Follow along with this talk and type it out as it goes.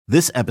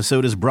This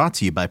episode is brought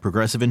to you by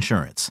Progressive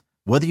Insurance.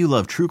 Whether you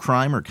love true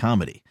crime or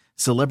comedy,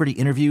 celebrity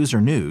interviews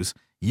or news,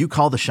 you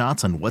call the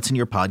shots on what's in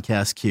your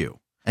podcast queue.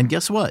 And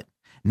guess what?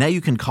 Now you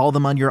can call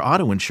them on your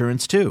auto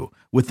insurance too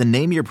with the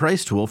Name Your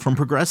Price tool from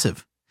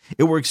Progressive.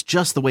 It works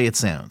just the way it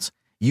sounds.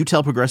 You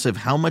tell Progressive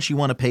how much you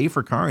want to pay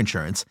for car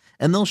insurance,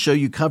 and they'll show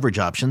you coverage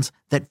options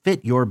that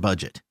fit your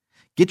budget.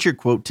 Get your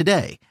quote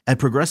today at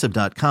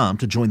Progressive.com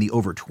to join the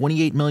over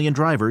 28 million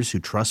drivers who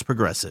trust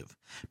Progressive.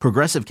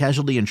 Progressive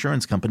Casualty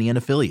Insurance Company and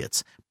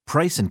Affiliates.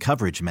 Price and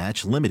coverage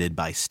match limited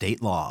by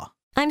state law.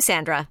 I'm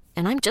Sandra,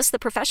 and I'm just the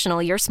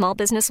professional your small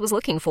business was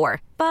looking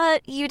for.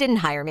 But you didn't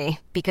hire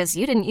me because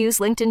you didn't use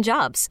LinkedIn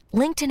Jobs.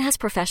 LinkedIn has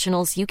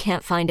professionals you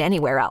can't find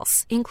anywhere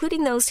else,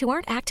 including those who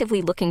aren't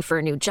actively looking for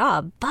a new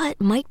job, but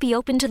might be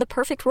open to the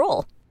perfect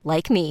role,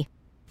 like me.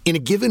 In a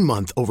given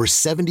month, over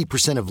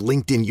 70% of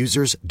LinkedIn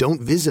users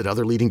don't visit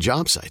other leading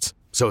job sites.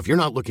 So if you're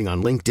not looking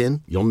on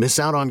LinkedIn, you'll miss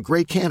out on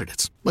great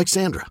candidates like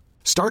Sandra.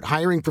 Start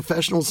hiring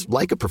professionals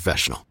like a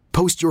professional.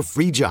 Post your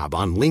free job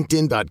on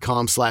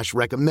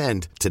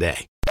linkedin.com/recommend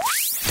today.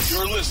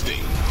 You're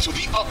listening to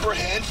the Upper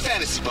Hand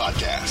Fantasy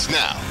Podcast.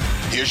 Now,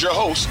 here's your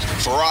host,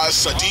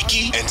 Faraz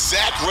Sadiki and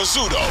Zach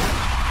Rizzuto.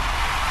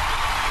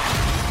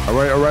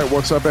 All right.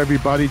 What's up,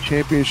 everybody?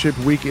 Championship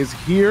week is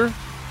here.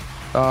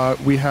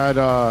 We had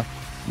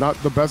not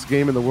the best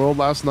game in the world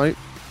last night.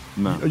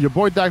 No. Your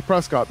boy Dak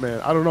Prescott, man.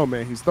 I don't know,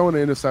 man. He's throwing the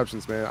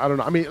interceptions, man. I don't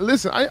know. I mean,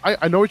 listen,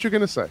 I know what you're going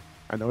to say.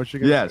 I know what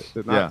you're going to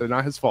say. They're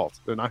not his fault.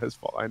 They're not his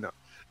fault. I know.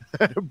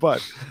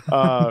 but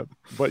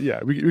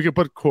yeah, we can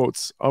put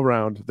quotes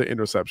around the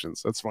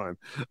interceptions. That's fine.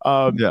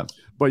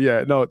 But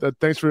yeah, no.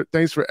 Thanks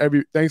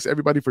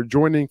everybody for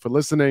joining, for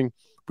listening.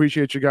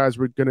 Appreciate you guys.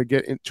 We're gonna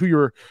get into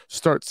your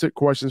start-sit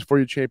questions for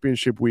your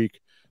championship week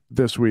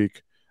this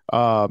week.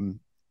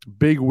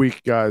 Big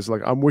week, guys.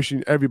 Like, I'm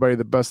wishing everybody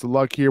the best of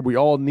luck here. We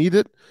all need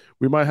it.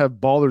 We might have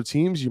baller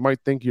teams. You might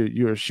think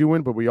you're a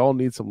shoo-in, but we all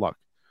need some luck.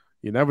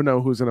 You never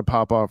know who's gonna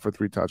pop off for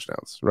 3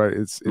 touchdowns, right?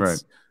 It's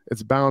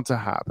bound to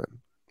happen.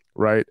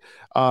 Right.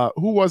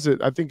 Who was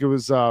it? I think it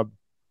was,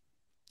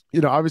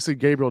 obviously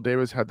Gabriel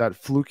Davis had that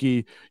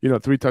fluky,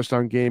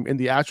 3-touchdown game in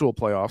the actual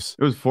playoffs.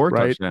 It was 4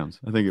 touchdowns.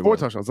 I think it was 4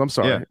 touchdowns. I'm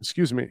sorry. Yeah.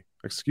 Excuse me.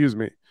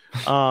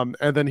 And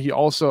then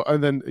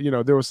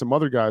there were some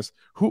other guys.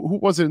 Who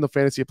was it in the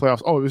fantasy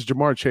playoffs? Oh, it was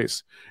Jamar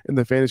Chase in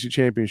the fantasy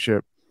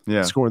championship.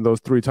 Yeah. Scoring those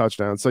 3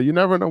 touchdowns. So you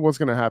never know what's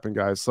going to happen,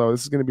 guys. So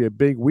this is going to be a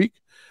big week.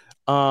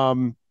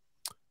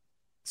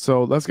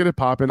 So let's get it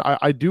popping.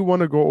 I do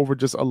want to go over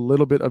just a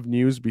little bit of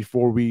news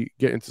before we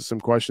get into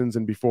some questions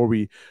and before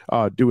we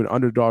do an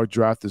underdog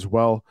draft as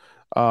well.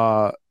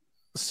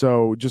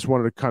 So just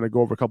wanted to kind of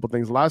go over a couple of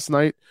things. Last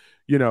night,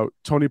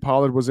 Tony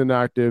Pollard was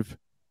inactive.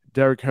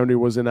 Derrick Henry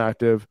was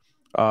inactive.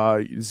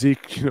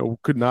 Zeke,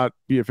 could not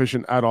be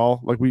efficient at all.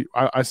 Like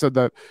I said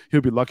that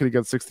he'll be lucky to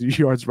get 60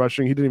 yards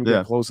rushing. He didn't even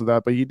get close to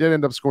that, but he did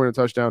end up scoring a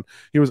touchdown.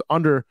 He was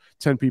under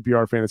 10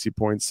 PPR fantasy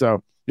points.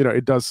 So,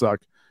 it does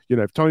suck.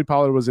 If Tony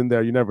Pollard was in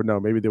there, you never know.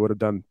 Maybe they would have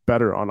done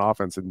better on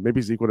offense, and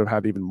maybe Zeke would have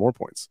had even more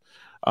points.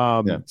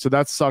 So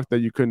that sucked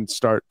that you couldn't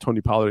start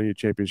Tony Pollard in your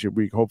championship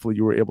week. Hopefully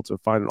you were able to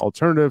find an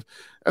alternative.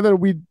 And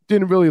then we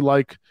didn't really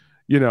like,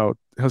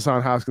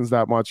 Hassan Haskins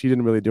that much. He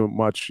didn't really do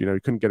much. He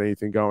couldn't get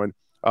anything going.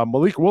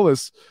 Malik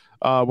Willis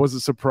was a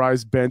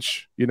surprise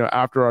bench,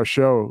 after our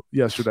show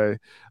yesterday.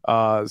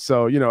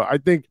 So I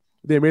think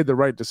they made the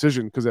right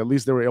decision because at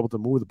least they were able to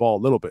move the ball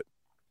a little bit,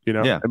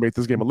 and make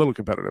this game a little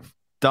competitive.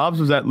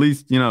 Dobbs was at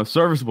least,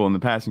 serviceable in the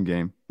passing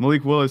game.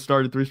 Malik Willis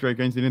started 3 straight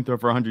games. He didn't throw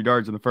for 100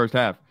 yards in the first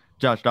half.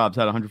 Josh Dobbs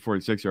had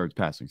 146 yards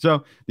passing.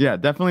 So, yeah,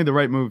 definitely the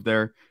right move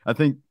there. I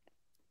think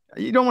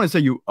you don't want to say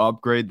you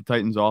upgrade the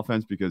Titans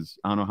offense because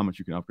I don't know how much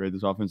you can upgrade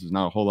this offense. There's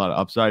not a whole lot of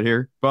upside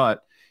here.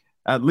 But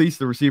at least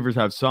the receivers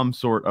have some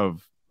sort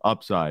of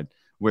upside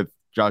with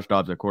Josh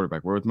Dobbs at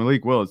quarterback. Where with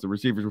Malik Willis, the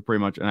receivers were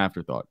pretty much an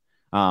afterthought.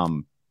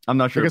 I'm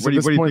not sure. What do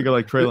you think of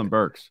like Treylon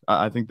Burks?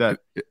 I think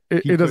that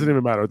it doesn't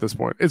even matter at this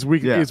point. It's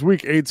week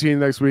 18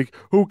 next week.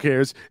 Who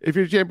cares? If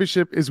your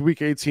championship is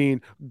week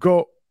 18,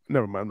 go.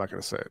 Never mind. I'm not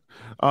going to say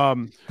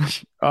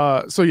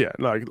it. So yeah,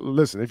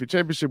 listen. If your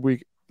championship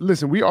week,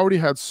 we already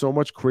had so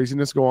much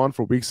craziness go on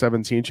for week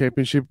 17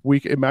 championship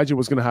week. Imagine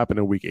what's going to happen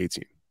in week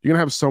 18. You're going to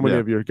have so many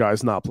of your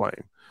guys not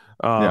playing.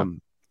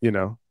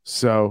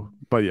 So,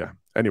 but yeah.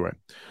 Anyway,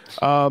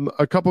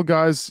 a couple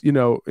guys,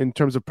 in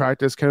terms of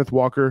practice, Kenneth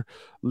Walker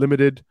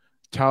limited,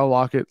 Tyler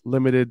Lockett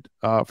limited.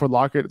 For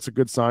Lockett, it's a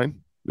good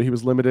sign that he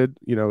was limited.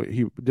 He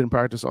didn't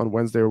practice on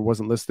Wednesday or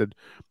wasn't listed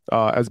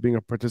as being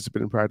a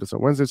participant in practice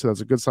on Wednesday. So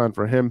that's a good sign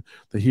for him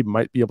that he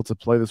might be able to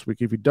play this week.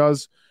 If he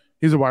does,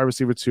 he's a wide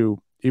receiver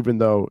too, even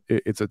though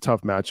it's a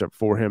tough matchup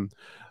for him.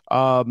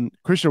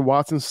 Christian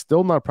Watson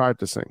still not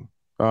practicing.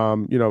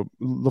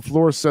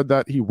 LaFleur said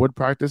that he would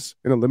practice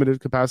in a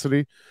limited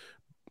capacity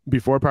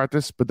before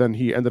practice, but then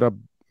he ended up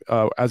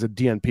as a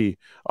DNP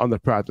on the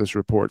practice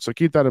report. So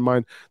keep that in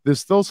mind. There's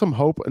still some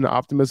hope and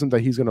optimism that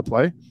he's going to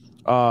play.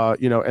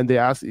 And they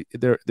asked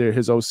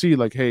his OC,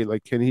 like, hey,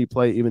 like, can he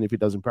play even if he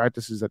doesn't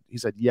practice? He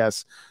said,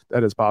 yes,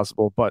 that is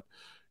possible. But,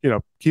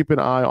 keep an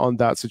eye on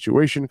that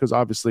situation because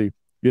obviously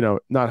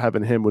not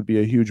having him would be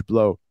a huge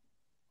blow.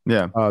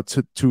 Yeah.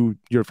 To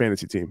your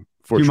fantasy team.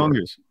 For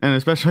humongous. Sure. And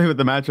especially with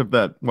the matchup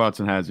that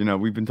Watson has.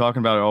 We've been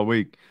talking about it all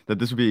week, that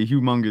this would be a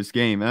humongous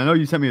game. And I know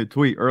you sent me a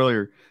tweet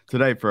earlier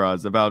today for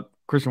us about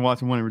Christian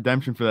Watson wanting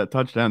redemption for that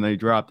touchdown that he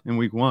dropped in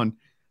week 1.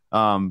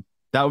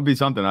 That would be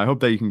something. I hope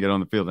that you can get on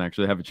the field and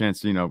actually have a chance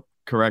to,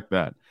 correct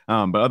that.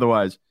 But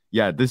otherwise,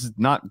 yeah, this is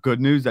not good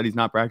news that he's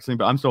not practicing,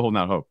 but I'm still holding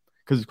out hope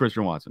because it's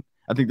Christian Watson.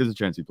 I think there's a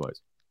chance he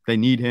plays. They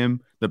need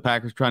him. The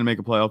Packers trying to make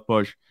a playoff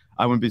push.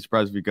 I wouldn't be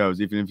surprised if he goes,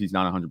 even if he's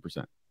not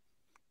 100%.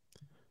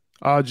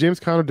 James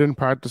Conner didn't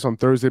practice on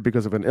Thursday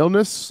because of an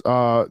illness.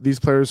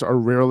 These players are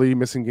rarely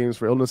missing games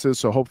for illnesses,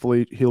 so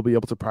hopefully he'll be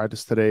able to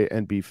practice today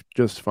and be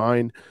just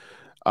fine.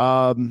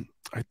 I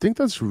think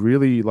that's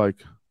really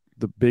like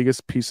the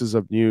biggest pieces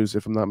of news,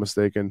 if I'm not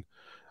mistaken.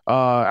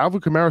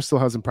 Alvin Kamara still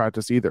hasn't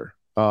practiced either,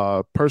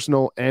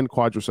 personal and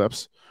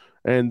quadriceps.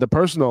 And the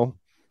personal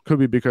could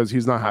be because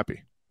he's not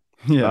happy.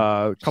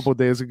 Yeah. A couple of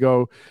days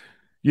ago,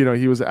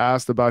 he was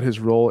asked about his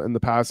role in the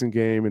passing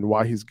game and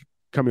why he's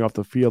coming off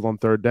the field on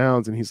third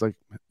downs, and he's like,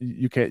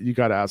 you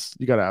gotta ask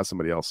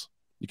somebody else.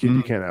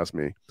 You can't ask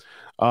me.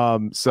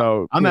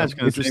 So I'm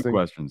asking the same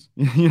questions.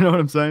 You know what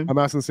I'm saying? I'm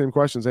asking the same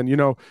questions. And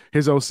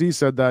his OC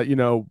said that,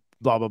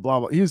 blah blah blah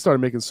blah. He started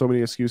making so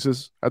many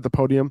excuses at the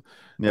podium.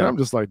 Yeah. And I'm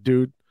just like,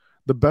 dude,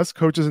 the best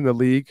coaches in the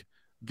league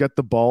get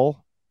the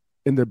ball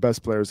in their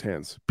best players'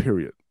 hands,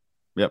 period.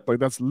 Yep. Like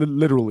that's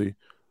literally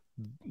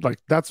like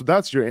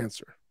that's your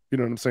answer. You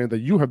know what I'm saying? That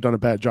you have done a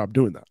bad job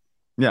doing that.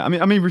 Yeah, I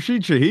mean,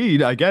 Rashid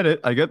Shaheed, I get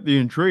it. I get the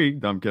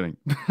intrigue. No, I'm kidding.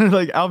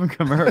 Like Alvin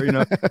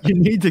Kamara, you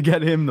need to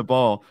get him the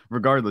ball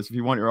regardless if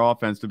you want your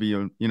offense to be,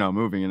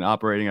 moving and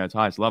operating at its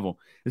highest level,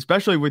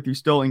 especially with you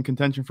still in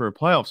contention for a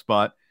playoff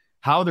spot.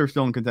 How they're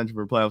still in contention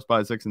for a playoff spot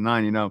at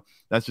 6-9,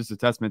 that's just a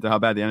testament to how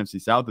bad the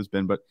NFC South has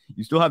been. But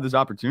you still have this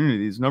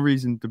opportunity. There's no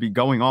reason to be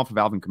going off of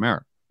Alvin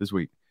Kamara this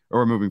week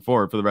or moving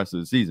forward for the rest of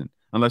the season.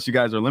 Unless you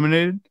guys are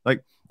eliminated,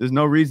 like there's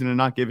no reason to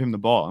not give him the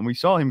ball. And we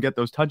saw him get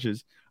those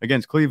touches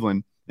against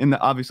Cleveland in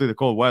obviously the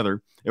cold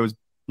weather. It was,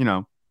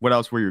 what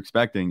else were you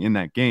expecting in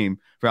that game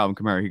for Alvin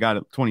Kamara? He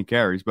got 20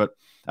 carries, but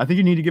I think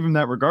you need to give him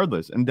that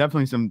regardless, and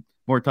definitely some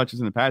more touches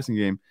in the passing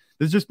game.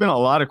 There's just been a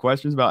lot of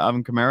questions about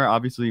Alvin Kamara.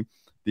 Obviously,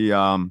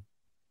 the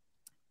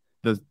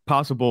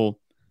possible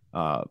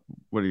what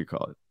do you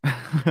call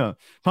it?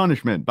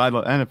 Punishment by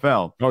the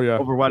NFL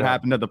over what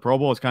happened at the Pro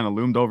Bowl has kind of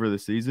loomed over the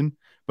season.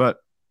 But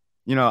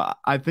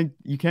I think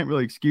you can't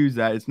really excuse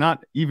that. It's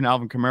not even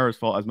Alvin Kamara's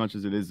fault as much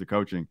as it is the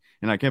coaching.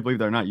 And I can't believe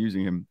they're not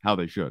using him how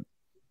they should.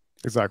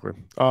 Exactly.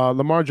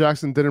 Lamar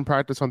Jackson didn't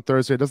practice on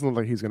Thursday. It doesn't look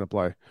like he's going to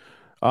play.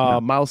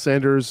 Miles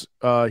Sanders,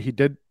 he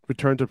did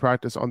return to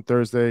practice on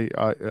Thursday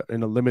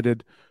in a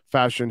limited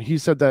fashion. He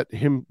said that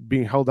him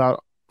being held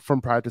out from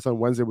practice on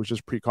Wednesday was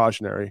just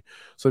precautionary.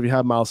 So if you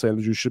have Miles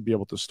Sanders, you should be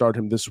able to start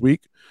him this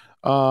week.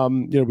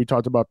 We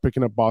talked about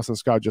picking up Boston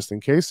Scott just in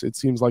case. It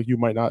seems like you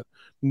might not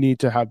need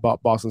to have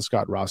Boston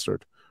Scott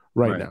rostered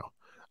right now.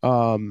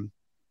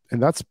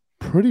 And that's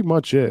pretty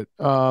much it.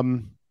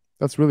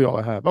 That's really all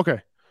I have.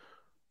 Okay.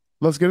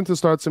 Let's get into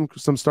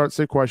some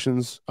start-sit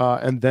questions,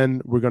 and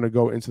then we're going to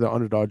go into the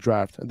underdog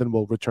draft, and then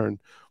we'll return.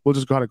 We'll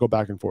just kind of go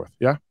back and forth.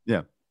 Yeah?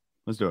 Yeah.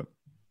 Let's do it.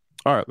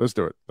 All right. Let's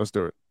do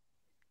it.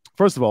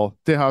 First of all,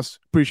 Tejas,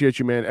 appreciate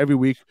you, man. Every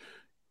week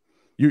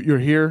you're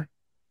here.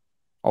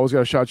 Always got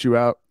to shout you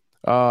out.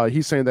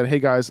 He's saying that, hey,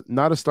 guys,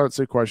 not a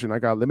start-sit question. I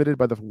got limited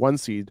by the 1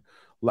 seed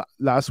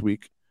last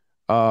week.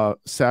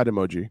 Sad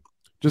emoji.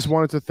 Just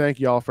wanted to thank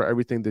y'all for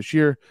everything this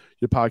year.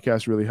 Your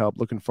podcast really helped.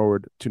 Looking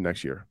forward to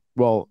next year.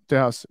 Well,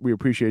 Tejas, we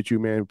appreciate you,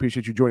 man. We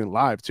appreciate you joining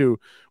live, too,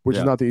 which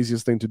is not the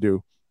easiest thing to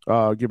do,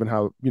 given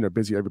how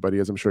busy everybody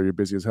is. I'm sure you're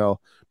busy as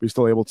hell, but you're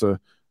still able to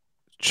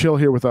chill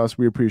here with us.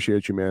 We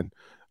appreciate you, man,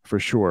 for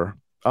sure.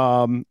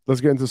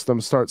 Let's get into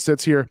some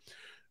start-sits here.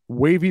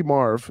 Wavy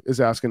Marv is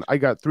asking, I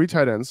got 3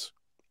 tight ends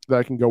that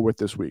I can go with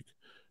this week.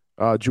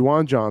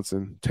 Juwan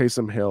Johnson,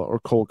 Taysom Hill, or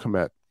Cole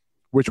Kmet.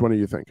 Which one are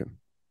you thinking?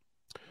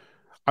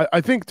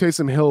 I think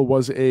Taysom Hill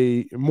was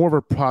more of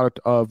a product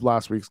of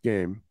last week's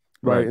game,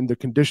 right? In the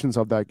conditions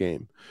of that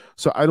game.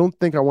 So I don't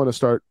think I want to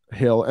start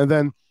Hill. And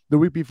then the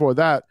week before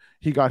that,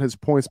 he got his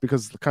points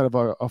because kind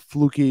of a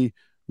fluky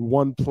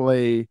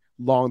one-play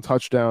long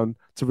touchdown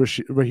to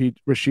Rashid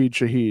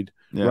Shaheed,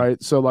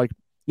 right? So,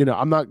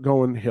 I'm not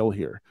going Hill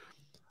here.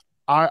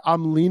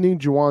 I'm leaning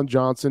Juwan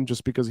Johnson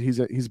just because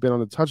he's been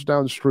on a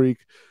touchdown streak.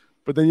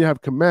 But then you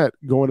have Kmet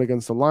going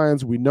against the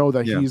Lions. We know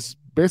that he's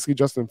basically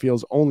Justin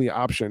Fields' only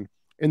option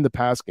in the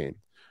pass game.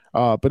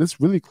 But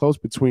it's really close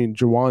between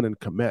Juwan and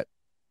Kmet.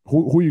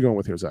 Who are you going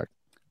with here, Zach?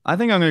 I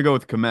think I'm going to go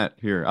with Kmet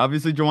here.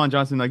 Obviously, Juwan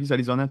Johnson, like you said,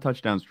 he's on that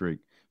touchdown streak.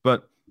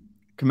 But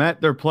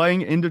Kmet, they're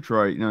playing in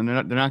Detroit. They're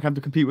not going to have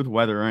to compete with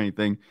weather or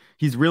anything.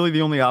 He's really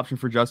the only option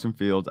for Justin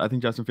Fields. I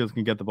think Justin Fields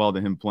can get the ball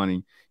to him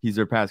plenty. He's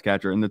their pass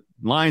catcher. And the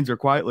Lions are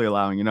quietly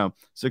allowing,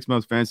 6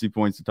 most fantasy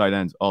points to tight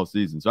ends all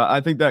season. So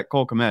I think that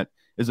Cole Kmet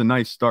is a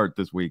nice start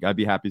this week. I'd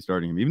be happy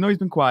starting him, even though he's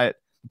been quiet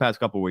the past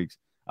couple of weeks.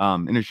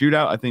 In a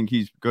shootout, I think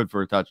he's good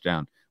for a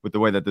touchdown with the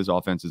way that this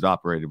offense is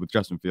operated with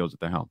Justin Fields at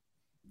the helm.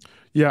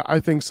 Yeah, I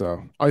think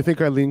so. I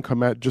think I lean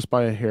Komet just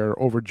by a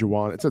hair over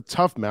Juwan. It's a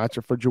tough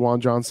matchup for Juwan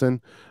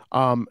Johnson.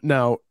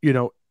 Now,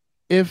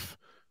 if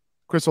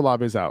Chris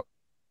Olave is out,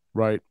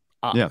 right?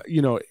 Yeah.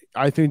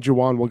 I think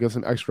Juwan will get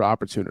some extra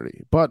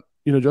opportunity. But,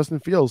 Justin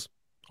Fields,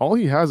 all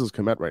he has is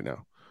Komet right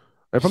now.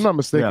 If I'm not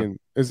mistaken,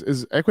 is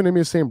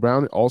Equanimeous St.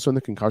 Brown also in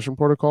the concussion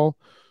protocol?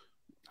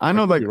 I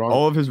know like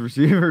all of his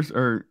receivers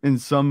are in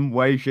some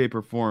way, shape,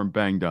 or form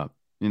banged up.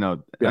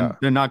 And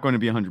they're not going to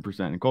be 100%.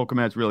 And Cole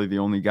Kmet's really the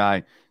only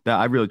guy that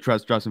I really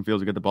trust Justin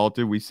Fields to get the ball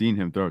to. We've seen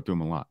him throw it to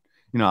him a lot.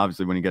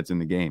 Obviously when he gets in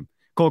the game.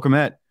 Cole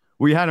Kmet,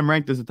 we had him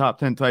ranked as a top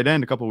 10 tight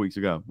end a couple of weeks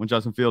ago when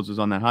Justin Fields was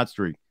on that hot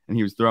streak and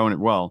he was throwing it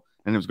well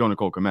and it was going to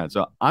Cole Kmet.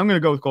 So I'm going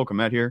to go with Cole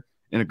Kmet here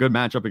in a good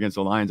matchup against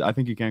the Lions. I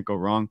think you can't go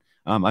wrong.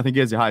 I think he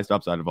has the highest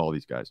upside of all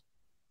these guys.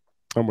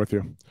 I'm with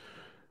you.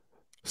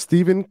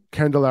 Steven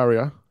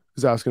Candelaria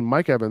is asking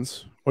Mike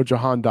Evans or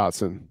Jahan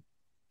Dotson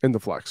in the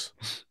flex.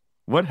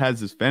 What has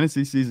this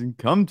fantasy season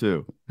come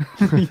to?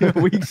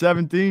 Week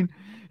 17.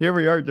 Here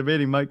we are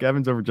debating Mike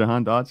Evans over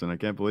Jahan Dotson. I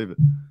can't believe it.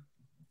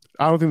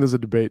 I don't think there's a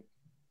debate.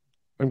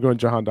 I'm going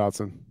Jahan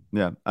Dotson.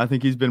 Yeah, I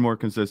think he's been more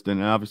consistent.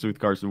 And obviously with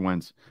Carson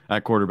Wentz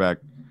at quarterback,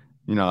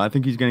 I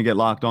think he's going to get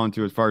locked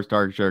onto as far as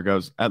target share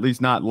goes, at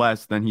least not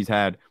less than he's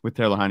had with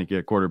Taylor Heineke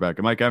at quarterback.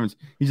 And Mike Evans,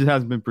 he just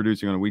hasn't been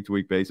producing on a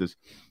week-to-week basis.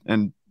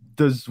 And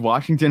does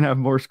Washington have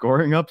more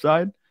scoring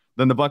upside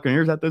than the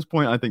Buccaneers at this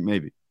point? I think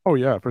maybe. Oh,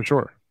 yeah, for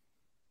sure.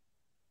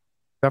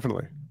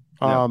 Definitely.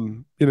 Yeah.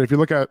 If you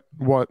look at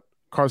what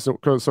Carson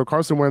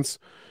Wentz,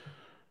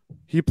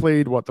 he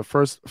played the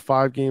first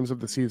 5 games of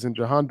the season.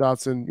 Jahan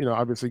Dotson,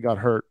 obviously got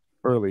hurt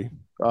early,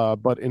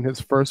 but in his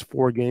first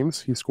 4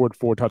 games, he scored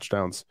 4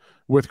 touchdowns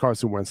with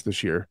Carson Wentz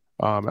this year.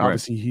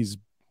 Obviously, he's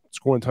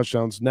scoring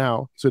touchdowns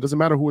now, so it doesn't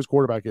matter who his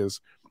quarterback is.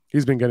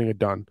 He's been getting it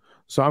done.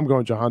 So I'm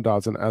going Jahan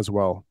Dotson as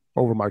well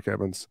over Mike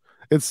Evans.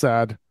 It's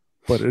sad,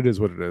 but it is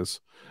what it is.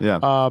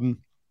 Yeah.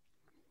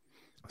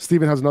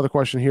 Steven has another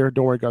question here.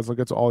 Don't worry, guys. I'll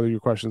get to all of your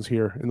questions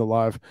here in the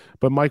live.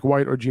 But Mike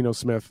White or Geno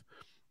Smith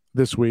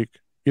this week?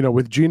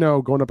 With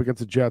Geno going up against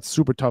the Jets,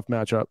 super tough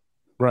matchup,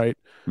 right?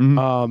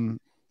 Mm-hmm.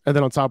 And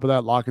then on top of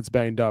that, Lockett's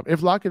banged up.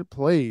 If Lockett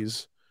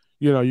plays,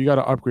 you got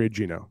to upgrade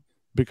Geno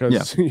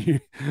because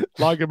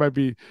Lockett might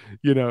be,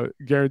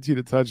 guaranteed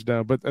a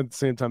touchdown. But at the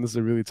same time, this is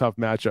a really tough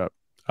matchup.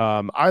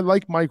 I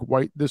like Mike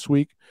White this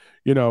week,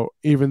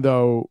 even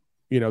though,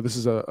 this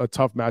is a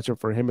tough matchup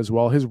for him as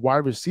well. His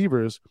wide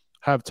receivers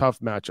have tough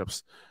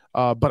matchups.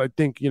 But I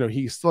think,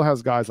 he still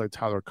has guys like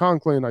Tyler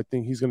Conklin. I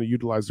think he's going to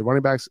utilize the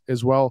running backs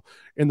as well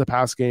in the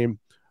pass game.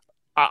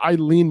 I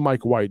lean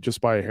Mike White just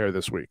by a hair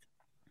this week.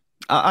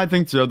 I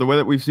think so. The way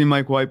that we've seen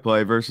Mike White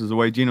play versus the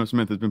way Geno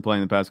Smith has been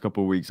playing the past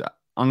couple of weeks,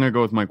 I'm going to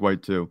go with Mike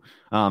White too.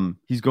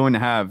 He's going to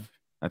have,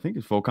 I think,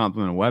 his full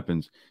complement of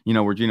weapons,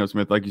 where Geno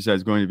Smith, like you said,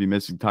 is going to be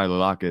missing Tyler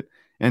Lockett.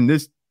 And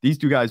these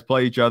two guys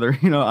play each other.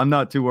 I'm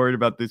not too worried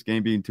about this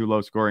game being too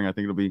low scoring. I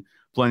think it'll be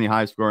plenty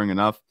high scoring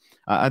enough.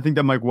 I think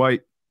that Mike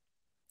White,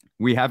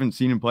 we haven't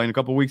seen him play in a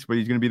couple of weeks, but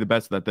he's going to be the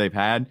best that they've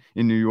had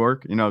in New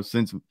York,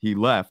 since he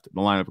left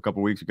the lineup a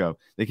couple of weeks ago.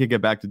 They could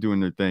get back to doing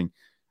their thing.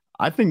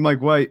 I think Mike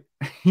White,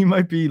 he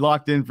might be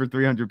locked in for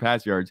 300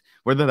 pass yards.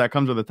 Whether that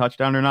comes with a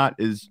touchdown or not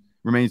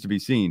remains to be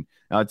seen.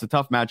 It's a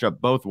tough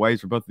matchup both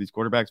ways for both of these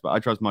quarterbacks, but I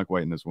trust Mike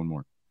White in this one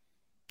more.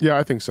 Yeah,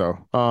 I think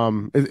so.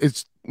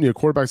 It's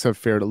quarterbacks have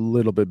fared a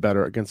little bit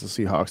better against the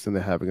Seahawks than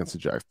they have against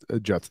the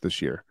Jets this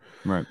year.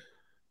 Right.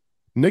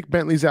 Nick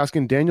Bentley's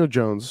asking Daniel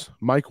Jones,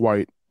 Mike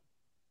White,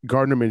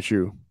 Gardner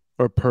Minshew,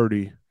 or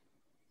Purdy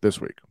this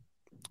week.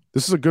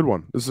 This is a good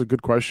one. This is a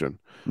good question.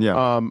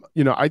 Yeah.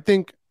 I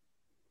think,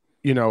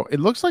 it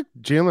looks like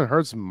Jalen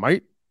Hurts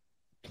might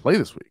play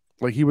this week.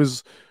 Like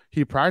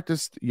he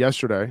practiced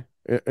yesterday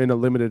in a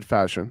limited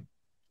fashion.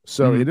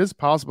 So it is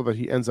possible that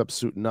he ends up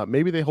suiting up.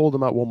 Maybe they hold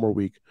him out one more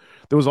week.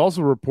 There was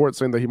also a report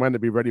saying that he might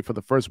not be ready for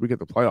the first week of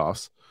the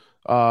playoffs.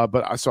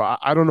 But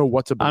I don't know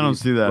what to believe. I don't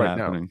see that right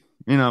happening.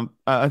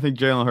 I think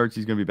Jalen Hurts,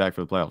 he's going to be back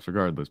for the playoffs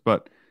regardless.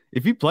 But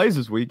if he plays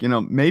this week,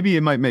 maybe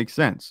it might make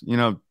sense.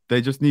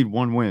 They just need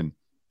one win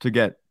to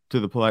get to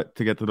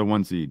the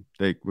 1 seed.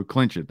 They would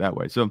clinch it that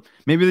way. So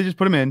maybe they just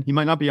put him in. He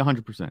might not be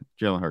 100%,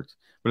 Jalen Hurts.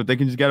 But if they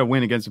can just get a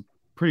win against a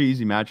pretty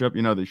easy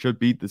matchup, they should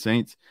beat the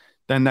Saints,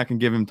 then that can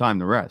give him time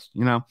to rest.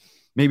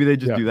 Maybe they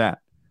just do that.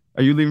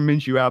 Are you leaving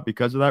Minshew out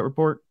because of that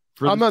report?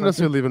 I'm not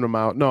necessarily leaving him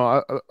out.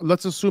 No,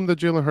 let's assume that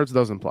Jalen Hurts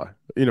doesn't play,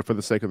 for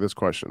the sake of this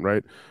question,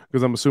 right?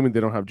 Because I'm assuming they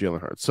don't have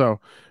Jalen Hurts. So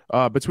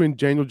between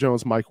Daniel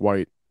Jones, Mike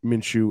White,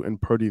 Minshew,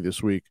 and Purdy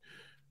this week,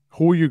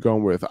 who are you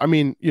going with? I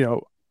mean,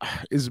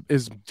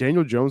 is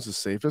Daniel Jones the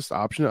safest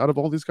option out of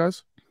all these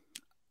guys?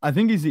 I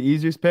think he's the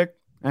easiest pick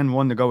and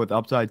one to go with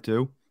upside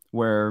too,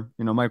 where,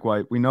 Mike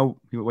White, we know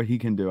what he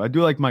can do. I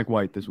do like Mike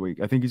White this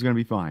week. I think he's going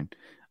to be fine.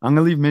 I'm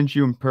going to leave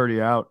Minshew and Purdy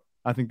out.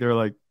 I think they're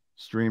like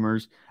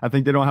streamers. I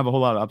think they don't have a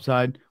whole lot of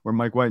upside where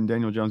Mike White and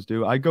Daniel Jones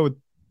do. I go with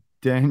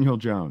Daniel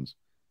Jones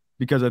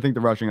because I think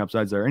the rushing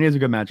upside's there. And he has a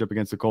good matchup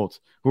against the Colts,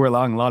 who are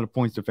allowing a lot of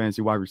points to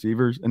fantasy wide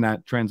receivers, and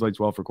that translates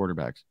well for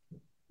quarterbacks.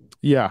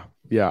 Yeah.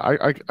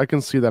 I can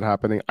see that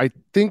happening. I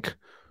think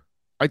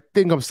I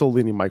think I'm still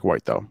leaning Mike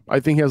White, though. I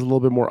think he has a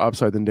little bit more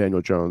upside than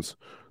Daniel Jones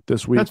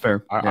this week. That's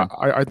fair. Yeah.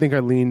 I think I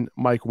lean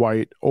Mike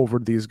White over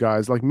these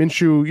guys. Like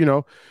Minshew, you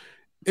know,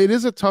 it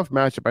is a tough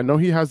matchup. I know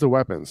he has the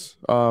weapons,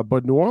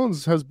 but New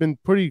Orleans has been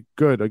pretty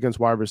good against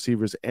wide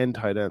receivers and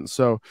tight ends.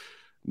 So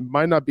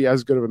might not be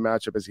as good of a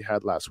matchup as he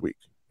had last week,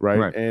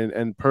 right?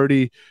 And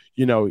Purdy,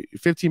 you know,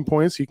 15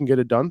 points, he can get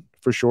it done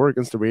for sure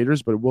against the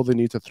Raiders, but will they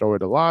need to throw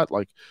it a lot?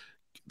 Like,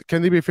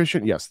 can they be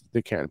efficient? Yes,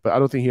 they can, but I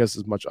don't think he has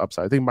as much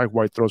upside. I think Mike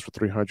White throws for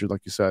 300,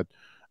 like you said,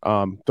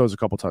 throws a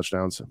couple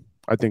touchdowns.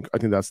 I think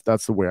that's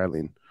the way I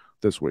lean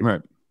this week.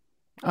 Right,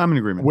 I'm in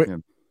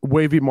agreement.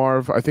 Wavy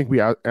Marv, I think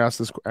we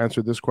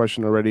answered this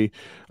question already.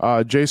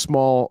 Jay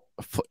Small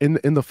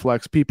in the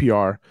flex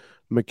PPR,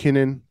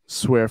 McKinnon,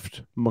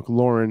 Swift,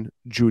 McLaurin,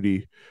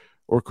 Judy,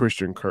 or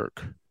Christian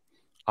Kirk.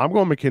 I'm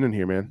going McKinnon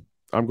here, man.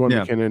 I'm going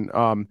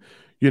McKinnon.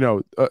 You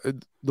know,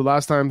 the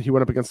last time he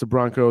went up against the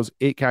Broncos,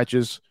 8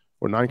 catches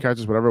or 9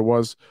 catches, whatever it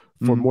was,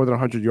 for more than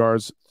 100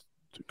 yards,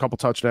 a couple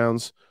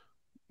touchdowns.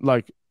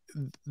 Like,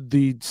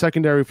 the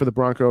secondary for the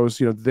Broncos,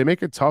 you know, they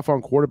make it tough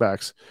on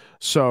quarterbacks.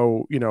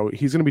 So, you know,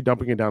 he's going to be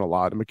dumping it down a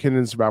lot. And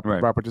McKinnon's route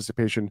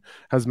participation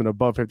has been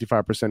above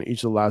 55%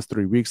 each of the last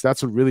 3 weeks.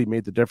 That's what really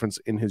made the difference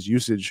in his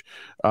usage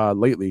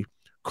lately.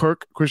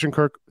 Christian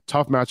Kirk,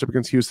 tough matchup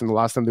against Houston. The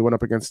last time they went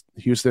up against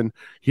Houston,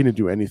 he didn't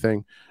do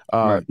anything.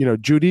 You know,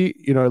 Judy,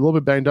 you know, a little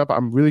bit banged up.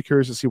 I'm really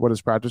curious to see what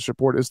his practice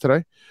report is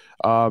today.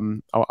 I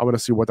want to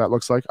see what that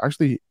looks like.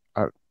 Actually,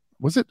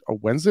 was it a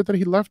Wednesday that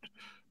he left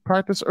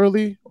practice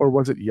early, or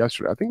was it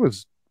yesterday? I think it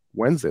was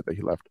Wednesday that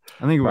he left.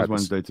 I think it was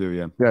Wednesday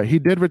too. Yeah, he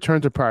did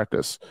return to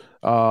practice,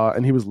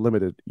 and he was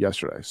limited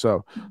yesterday.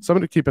 So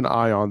something to keep an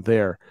eye on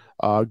there.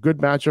 Good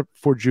matchup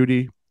for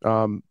Judy.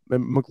 And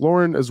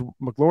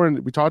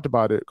McLaurin, we talked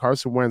about it.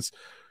 Carson Wentz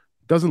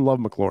doesn't love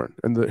McLaurin,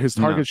 and his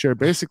target share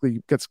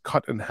basically gets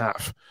cut in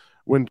half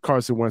when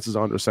Carson Wentz is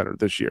under center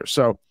this year.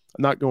 So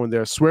I'm not going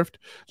there. Swift,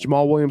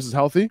 Jamal Williams is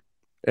healthy.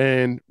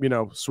 And, you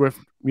know, Swift,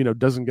 you know,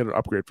 doesn't get an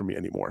upgrade from me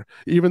anymore,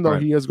 even though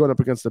he is going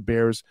up against the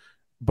Bears,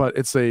 but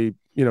it's a,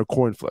 you know,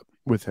 coin flip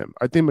with him.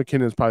 I think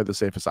McKinnon is probably the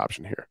safest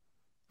option here.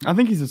 I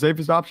think he's the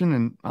safest option,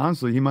 and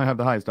honestly, he might have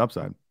the highest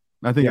upside.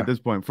 I think at this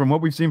point, from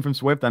what we've seen from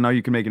Swift, I know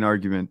you can make an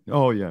argument.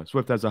 Oh, yeah,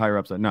 Swift has a higher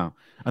upside. No,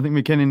 I think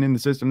McKinnon in the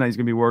system that he's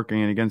going to be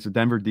working in against the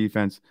Denver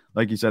defense,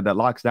 like you said, that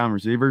locks down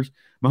receivers.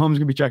 Mahomes going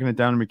to be checking it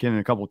down to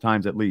McKinnon a couple of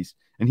times at least,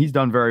 and he's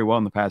done very well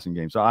in the passing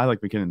game. So I like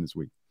McKinnon this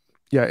week.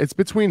 Yeah, it's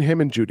between him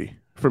and Judy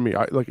for me.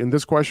 Like in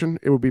this question,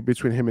 it would be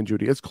between him and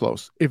Judy. It's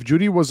close. If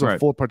Judy was a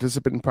full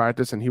participant in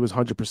practice and he was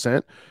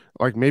 100%,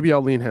 like maybe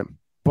I'll lean him.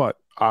 But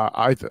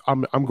I'm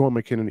going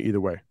McKinnon either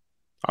way,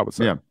 I would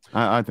say. Yeah,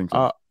 I think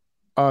so.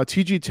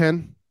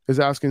 TG10 is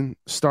asking,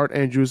 start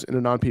Andrews in a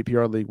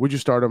non-PPR league. Would you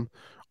start him?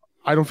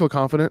 I don't feel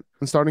confident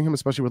in starting him,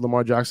 especially with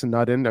Lamar Jackson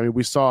not in. I mean,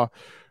 we saw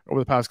over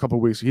the past couple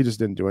of weeks, he just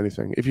didn't do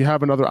anything. If you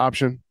have another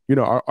option, you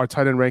know, our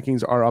tight end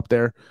rankings are up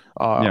there.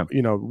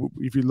 You know,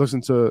 if you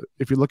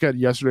look at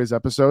yesterday's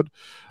episode,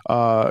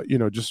 you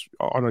know, just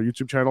on our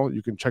YouTube channel,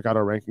 you can check out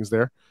our rankings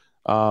there.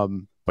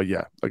 But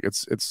yeah, like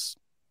it's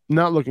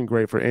not looking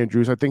great for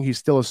Andrews. I think he's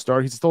still a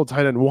start. He's still a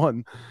tight end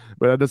 1,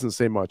 but that doesn't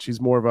say much.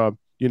 He's more of a,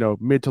 you know,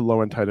 mid to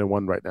low end tight end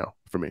 1 right now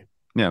for me.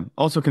 Yeah.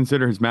 Also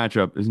consider his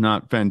matchup is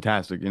not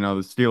fantastic. You know,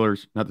 the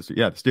Steelers,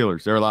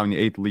 they're allowing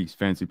the 8th least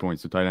fantasy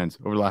points to tight ends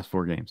over the last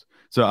 4 games.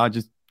 So I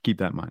just keep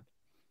that in mind.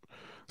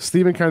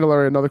 Stephen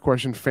Candelaria, another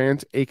question.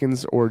 Fant,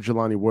 Akins, or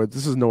Jelani Woods?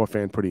 This is Noah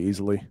Fant pretty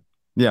easily.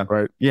 Yeah.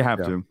 Right? You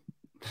have to.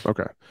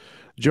 Okay.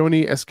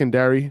 Joni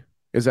Eskandari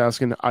is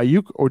asking,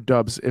 Ayuk or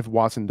Dubs if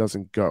Watson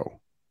doesn't go?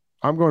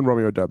 I'm going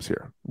Romeo Dubs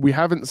here. We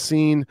haven't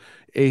seen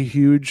a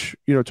huge,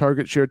 you know,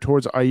 target share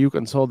towards Ayuk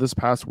until this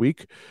past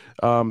week.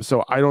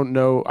 So I don't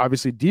know.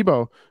 Obviously,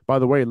 Debo, by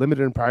the way,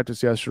 limited in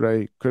practice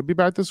yesterday, could be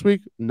back this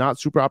week. Not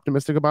super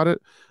optimistic about it.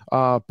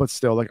 But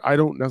still, like, I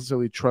don't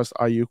necessarily trust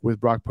Ayuk with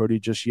Brock Purdy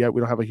just yet.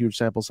 We don't have a huge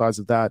sample size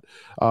of that.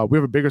 We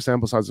have a bigger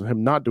sample size of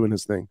him not doing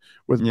his thing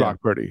with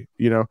Brock Purdy,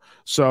 you know.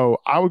 So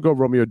I would go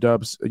Romeo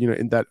Dubs, you know,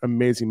 in that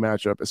amazing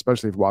matchup,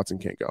 especially if Watson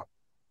can't go.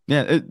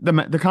 Yeah,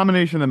 the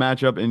combination of the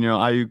matchup and, you know,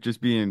 Ayuk just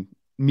being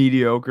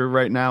mediocre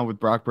right now with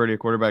Brock Purdy at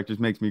quarterback just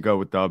makes me go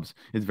with Dubs.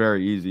 It's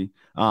very easy.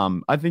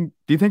 I think.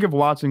 Do you think if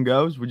Watson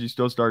goes, would you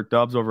still start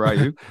Dubs over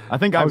Ayuk? I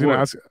think I was going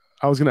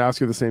to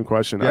ask you the same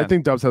question. Yeah. I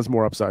think Dubs has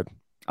more upside.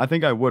 I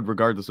think I would,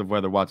 regardless of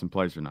whether Watson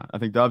plays or not. I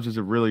think Dubs is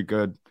a really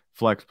good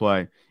flex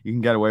play. You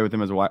can get away with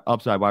him as a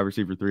upside wide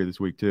receiver 3 this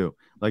week too.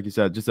 Like you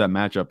said, just that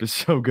matchup is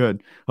so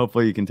good.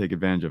 Hopefully, you can take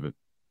advantage of it.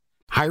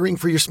 Hiring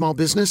for your small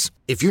business?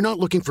 If you're not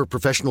looking for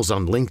professionals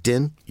on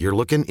LinkedIn, you're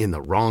looking in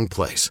the wrong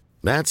place.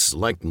 That's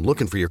like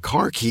looking for your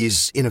car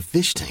keys in a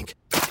fish tank.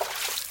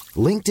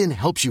 LinkedIn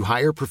helps you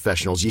hire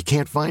professionals you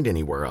can't find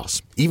anywhere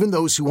else, even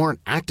those who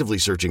aren't actively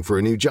searching for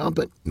a new job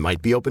but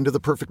might be open to the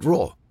perfect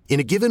role. In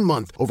a given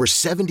month, over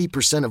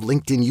 70% of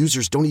LinkedIn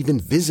users don't even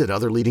visit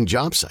other leading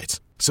job sites.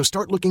 So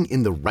start looking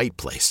in the right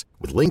place.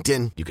 With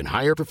LinkedIn, you can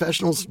hire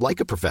professionals like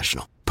a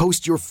professional.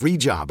 Post your free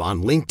job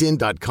on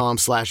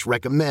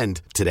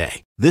linkedin.com/recommend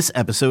today. This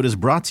episode is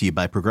brought to you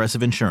by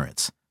Progressive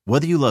Insurance.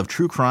 Whether you love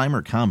true crime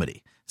or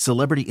comedy,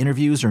 celebrity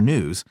interviews, or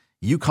news,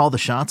 you call the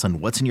shots on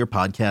what's in your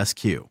podcast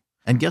queue.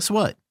 And guess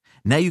what?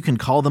 Now you can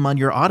call them on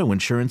your auto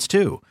insurance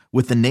too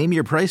with the Name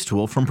Your Price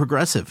tool from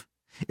Progressive.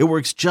 It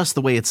works just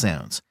the way it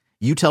sounds.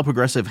 You tell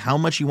Progressive how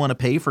much you want to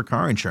pay for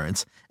car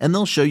insurance, and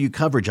they'll show you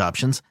coverage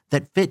options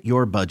that fit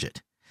your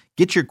budget.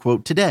 Get your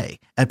quote today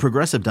at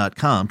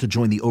Progressive.com to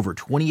join the over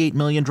 28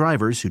 million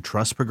drivers who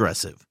trust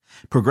Progressive.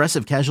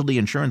 Progressive Casualty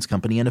Insurance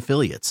Company and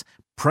Affiliates.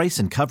 Price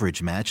and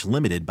coverage match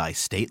limited by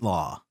state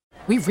law.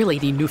 We really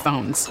need new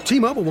phones.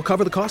 T-Mobile will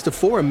cover the cost of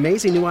 4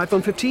 amazing new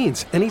iPhone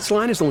 15s, and each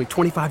line is only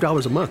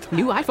 $25 a month.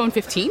 New iPhone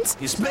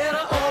 15s? It's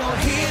better over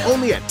here.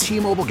 Only at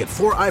T-Mobile, get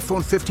 4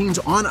 iPhone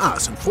 15s on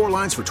us and 4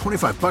 lines for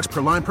 $25 per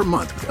line per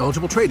month with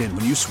eligible trade-in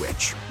when you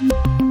switch.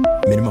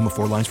 Minimum of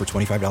 4 lines for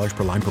 $25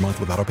 per line per month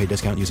with autopay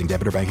discount using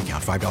debit or bank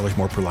account. $5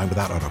 more per line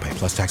without autopay,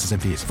 plus taxes and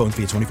fees. Phone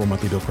fee at 24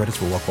 monthly bill credits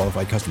for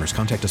well-qualified customers.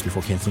 Contact us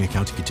before canceling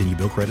account to continue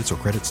bill credits or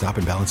credit stop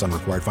and balance on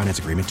required finance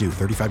agreement due.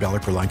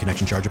 $35 per line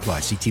connection charge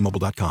applies. See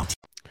T-Mobile.com.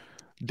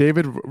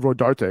 David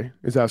Rodarte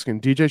is asking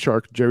DJ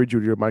Shark, Jerry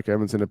Jeudy, or Mike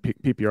Evans in a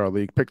PPR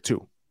league. Pick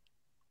 2.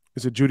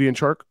 Is it Jeudy and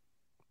Shark?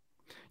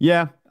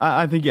 Yeah,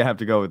 I think you have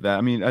to go with that.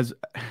 I mean,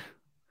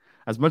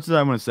 as much as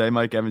I want to say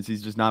Mike Evans,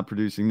 he's just not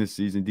producing this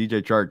season.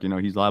 DJ Chark,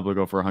 he's liable to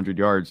go for 100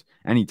 yards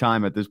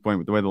anytime at this point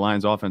with the way the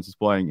Lions offense is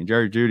playing. And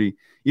Jerry Jeudy,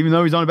 even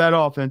though he's on a bad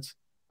offense,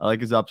 I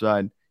like his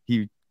upside.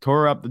 He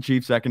tore up the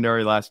Chiefs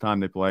secondary last time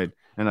they played,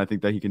 and I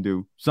think that he can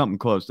do something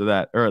close to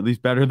that, or at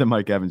least better than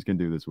Mike Evans can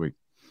do this week.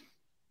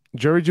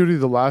 Jerry Jeudy,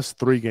 the last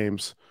 3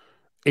 games,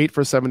 8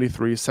 for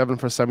 73, 7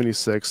 for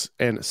 76,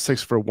 and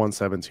 6 for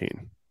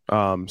 117.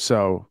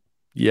 So,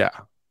 yeah,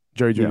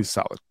 Jerry Jeudy's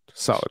solid,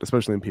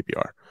 especially in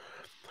PPR.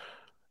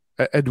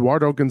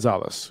 Eduardo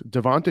Gonzalez,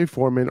 Devontae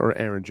Foreman, or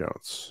Aaron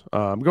Jones?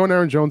 I'm going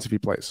Aaron Jones if he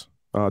plays.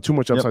 Too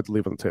much upside to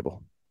leave on the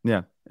table.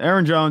 Yeah.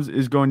 Aaron Jones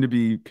is going to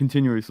be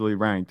continuously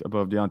ranked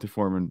above Deontay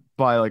Foreman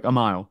by like a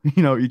mile,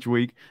 each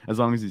week, as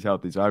long as he's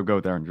healthy. So I would go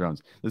with Aaron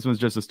Jones. This one's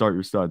just a start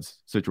your studs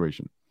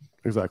situation.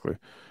 Exactly.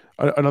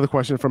 Another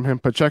question from him,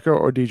 Pacheco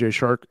or DJ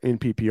Shark in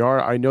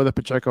PPR? I know that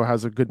Pacheco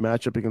has a good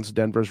matchup against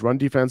Denver's run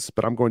defense,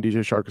 but I'm going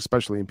DJ Shark,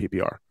 especially in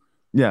PPR.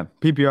 Yeah,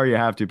 PPR you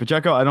have to.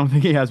 Pacheco, I don't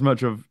think he has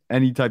much of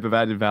any type of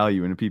added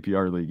value in a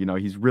PPR league.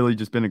 He's really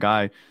just been a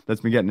guy that's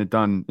been getting it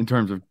done in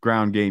terms of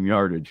ground game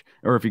yardage.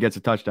 Or if he gets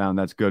a touchdown,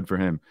 that's good for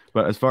him.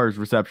 But as far as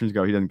receptions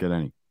go, he doesn't get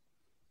any.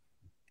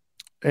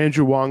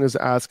 Andrew Wong is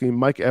asking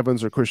Mike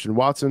Evans or Christian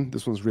Watson.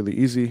 This one's really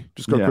easy.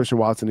 Just go Christian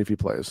Watson if he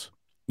plays.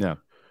 Yeah.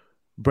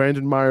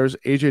 Brandon Myers,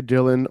 AJ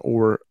Dillon,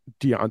 or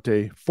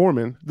Deontay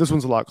Foreman. This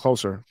one's a lot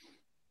closer.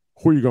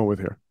 Who are you going with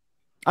here?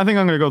 I think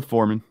I'm going to go with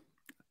Foreman.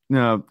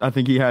 I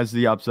think he has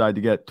the upside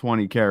to get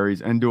 20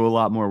 carries and do a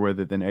lot more with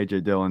it than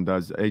AJ Dillon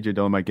does. AJ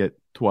Dillon might get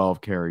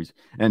 12 carries,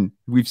 and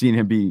we've seen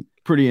him be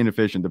pretty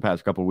inefficient the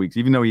past couple of weeks.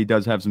 Even though he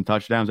does have some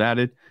touchdowns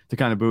added to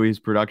kind of buoy his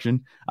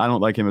production, I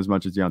don't like him as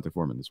much as Deontay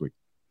Foreman this week.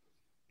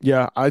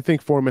 Yeah, I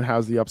think Foreman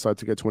has the upside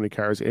to get 20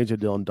 carries. AJ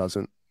Dillon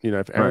doesn't.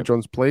 If Aaron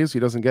Jones plays, he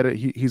doesn't get it.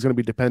 He's going to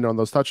be dependent on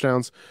those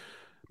touchdowns.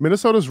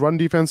 Minnesota's run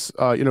defense,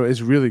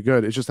 is really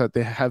good. It's just that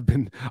they have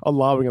been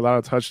allowing a lot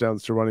of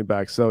touchdowns to running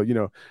backs. So,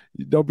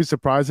 don't be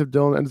surprised if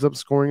Dillon ends up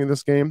scoring in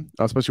this game,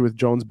 especially with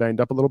Jones banged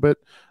up a little bit.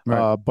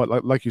 Right.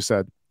 But like you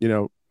said,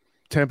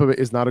 Tampa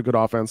is not a good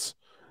offense.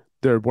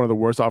 They're one of the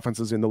worst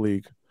offenses in the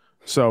league.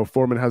 So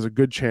Foreman has a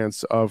good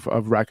chance of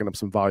racking up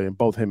some volume,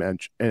 both him and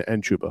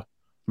Chuba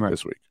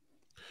this week.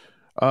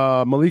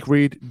 Malik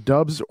Reed,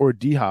 Dubs or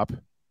D-Hop?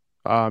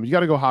 You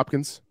got to go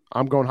Hopkins.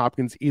 I'm going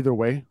Hopkins either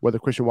way, whether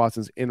Christian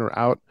Watson's in or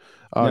out.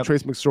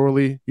 Trace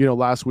McSorley,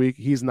 last week,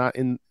 he's not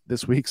in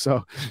this week,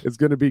 so it's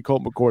going to be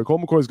Colt McCoy. Colt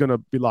McCoy is going to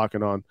be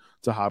locking on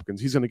to Hopkins.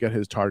 He's going to get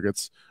his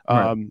targets.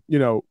 Right.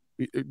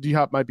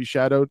 D-Hop might be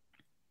shadowed,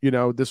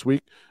 this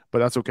week, but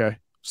that's okay.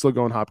 Still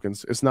going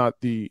Hopkins. It's not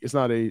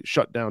a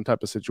shutdown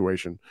type of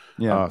situation.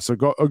 Yeah. So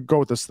go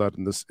with the stud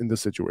in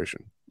this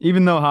situation.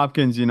 Even though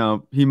Hopkins,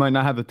 he might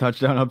not have the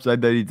touchdown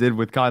upside that he did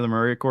with Kyler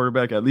Murray at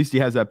quarterback, at least he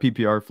has that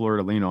PPR floor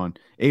to lean on.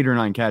 8 or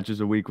 9 catches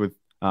a week with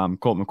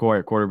Colt McCoy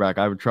at quarterback.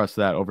 I would trust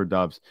that over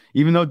Dubs.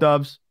 Even though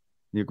Dubs,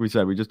 like we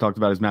said, we just talked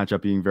about his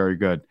matchup being very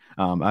good.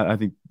 I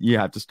think you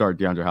have to start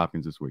DeAndre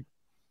Hopkins this week.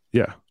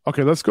 Yeah.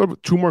 Okay, let's go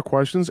with 2 more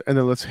questions, and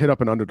then let's hit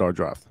up an underdog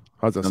draft.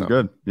 How's that sound?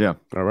 Good. Yeah.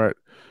 All right.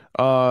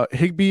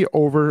 Higbee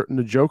over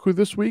Njoku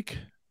this week.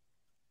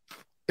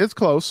 It's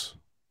close.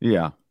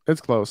 Yeah.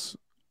 It's close.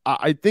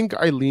 I think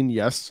I lean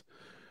yes.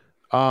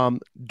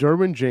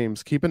 Derwin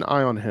James, keep an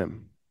eye on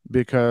him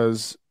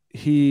because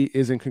he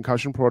is in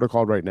concussion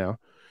protocol right now.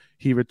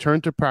 He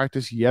returned to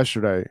practice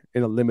yesterday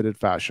in a limited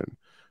fashion.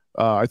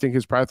 I think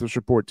his practice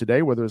report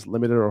today, whether it's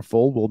limited or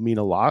full, will mean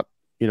a lot.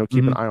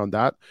 Keep an eye on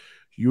that.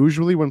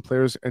 Usually when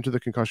players enter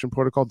the concussion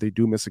protocol, they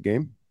do miss a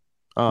game.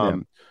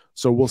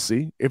 So we'll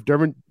see if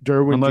Derwin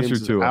James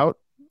is out.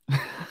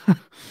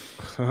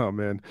 Oh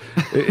man,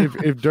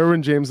 if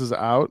Derwin James is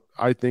out,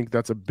 I think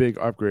that's a big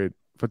upgrade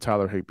for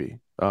Tyler Higbee.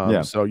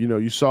 So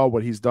you saw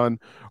what he's done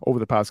over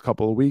the past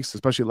couple of weeks,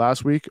 especially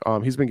last week.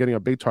 He's been getting a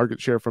big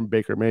target share from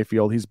Baker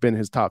Mayfield. He's been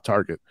his top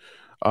target.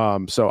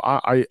 So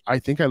I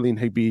think I lean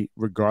Higbee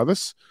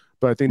regardless,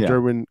 but I think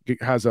Derwin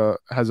has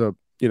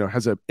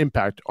an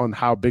impact on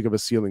how big of a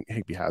ceiling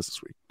Higbee has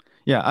this week.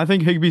 Yeah, I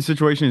think Higbee's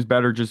situation is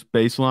better just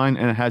baseline,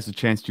 and it has a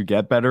chance to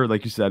get better,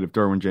 like you said, if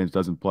Derwin James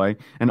doesn't play.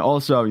 And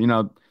also,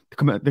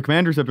 the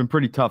Commanders have been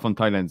pretty tough on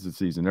tight ends this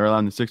season. They're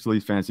allowing the 6th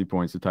least fantasy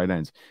points to tight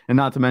ends. And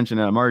not to mention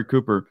that Amari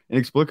Cooper,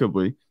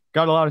 inexplicably,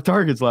 got a lot of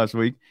targets last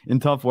week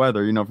in tough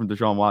weather, from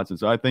Deshaun Watson.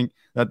 So I think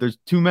that there's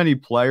too many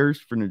players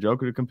for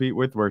Njoku to compete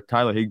with, where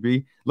Tyler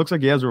Higbee looks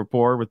like he has a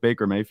rapport with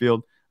Baker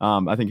Mayfield.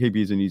 I think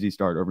Higbee is an easy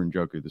start over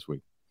Njoku this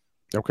week.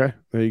 Okay,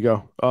 there you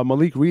go.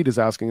 Malik Reed is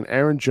asking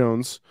Aaron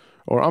Jones,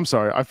 or I'm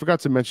sorry, I forgot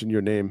to mention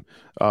your name,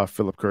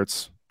 Philip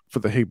Kurtz, for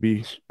the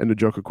Higbee and the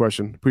Njoku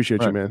question.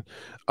 Appreciate you, man.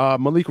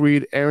 Malik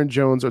Reed, Aaron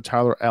Jones, or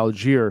Tyler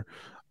Algier.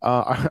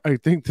 I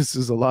think this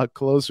is a lot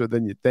closer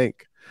than you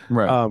think.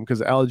 Right.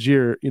 Because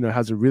Algier,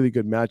 has a really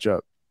good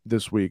matchup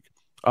this week.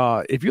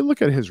 If you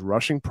look at his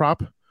rushing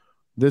prop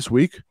this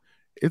week,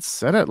 it's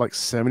set at like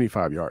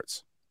 75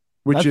 yards,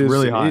 which is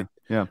really high.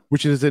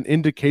 Which is an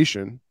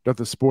indication that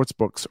the sports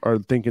books are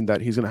thinking that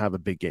he's going to have a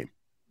big game.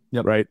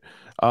 Yep. Right.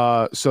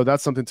 So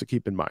that's something to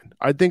keep in mind.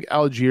 I think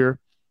Algier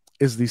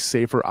is the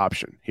safer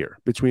option here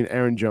between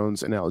Aaron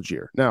Jones and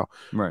Algier. Now,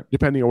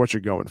 depending on what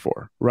you're going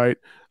for, right?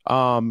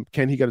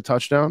 Can he get a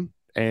touchdown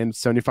and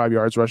 75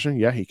 yards rushing?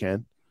 Yeah, he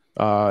can.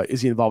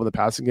 Is he involved in the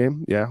passing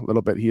game? Yeah, a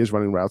little bit. He is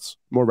running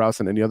more routes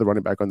than any other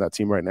running back on that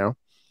team right now.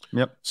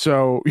 Yep.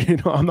 So,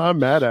 I'm not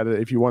mad at it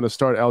if you want to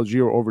start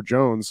Algier over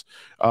Jones,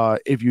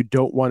 if you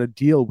don't want to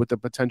deal with the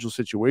potential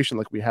situation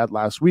like we had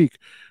last week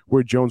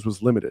where Jones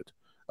was limited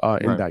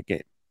in that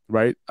game,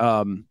 right?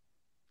 I'm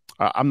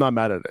not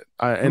mad at it.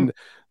 And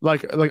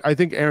I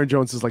think Aaron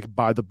Jones is like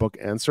by the book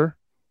answer,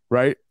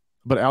 right?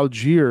 But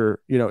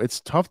Algier,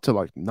 it's tough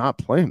to not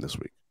play him this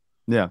week.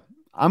 Yeah.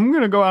 I'm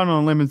going to go out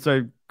on a limb and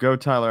say go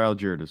Tyler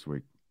Algier this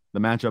week. The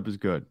matchup is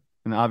good.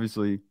 And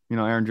obviously,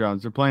 Aaron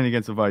Jones, they're playing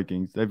against the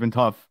Vikings. They've been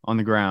tough on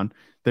the ground.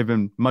 They've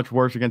been much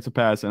worse against the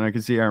pass, and I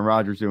can see Aaron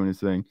Rodgers doing his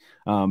thing.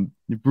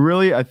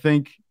 Really, I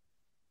think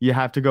you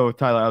have to go with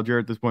Tyler Algier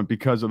at this point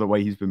because of the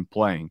way he's been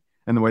playing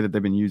and the way that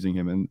they've been using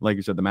him. And like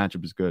you said, the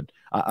matchup is good.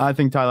 I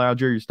think Tyler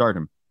Algier, you start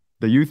him.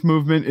 The youth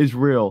movement is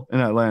real in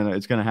Atlanta.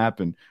 It's going to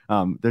happen.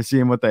 They're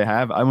seeing what they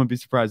have. I wouldn't be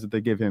surprised if they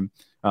give him,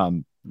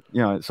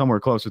 somewhere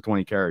close to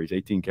 20 carries,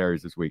 18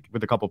 carries this week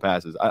with a couple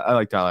passes. I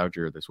like Tyler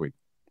Algier this week.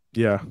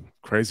 Yeah,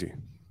 crazy.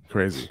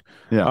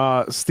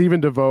 Yeah.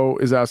 Stephen DeVoe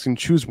is asking,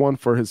 choose one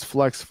for his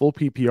flex full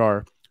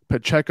PPR: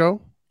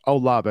 Pacheco,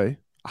 Olave,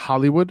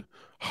 Hollywood,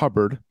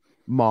 Hubbard,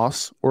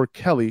 Moss, or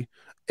Kelly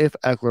if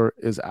Eckler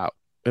is out.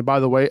 And by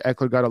the way,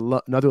 Eckler got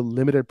another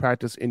limited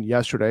practice in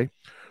yesterday.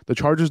 The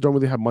Chargers don't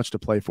really have much to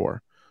play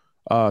for,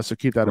 so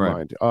keep that in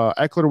mind.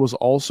 Eckler was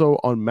also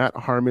on Matt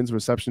Harmon's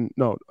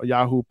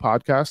Yahoo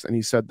podcast, and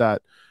he said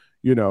that,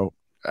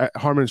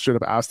 Harmon should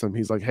have asked him.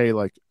 He's like, "Hey,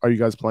 are you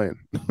guys playing?"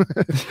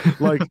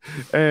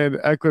 And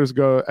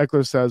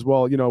Eckler says,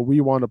 "Well,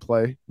 we want to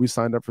play. We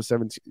signed up for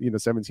 17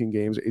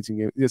 games, 18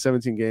 games,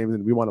 17 games,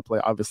 and we want to play."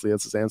 Obviously,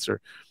 that's his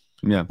answer.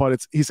 Yeah,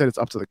 but he said it's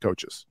up to the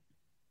coaches.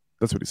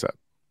 That's what he said.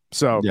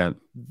 So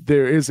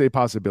there is a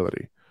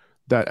possibility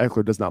that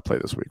Eckler does not play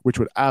this week, which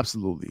would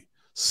absolutely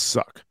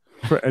suck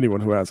for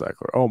anyone who has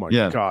Eckler. Oh my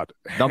God,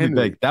 that'd be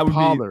big. That would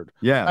Pollard.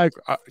 be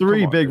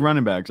three big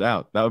running backs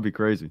out. That would be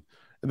crazy.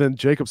 And then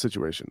Jacob's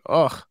situation.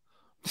 Ugh,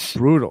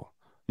 brutal.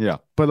 Yeah.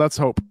 But let's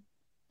hope.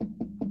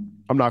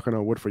 I'm not going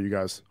to wood for you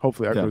guys.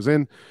 Hopefully Eckler's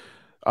in.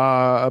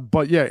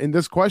 But yeah, in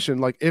this question,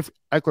 if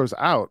Eckler's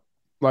out,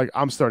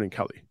 I'm starting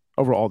Kelly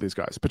over all these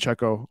guys: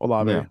 Pacheco,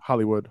 Olave,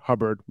 Hollywood,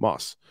 Hubbard,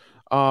 Moss.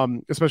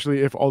 Especially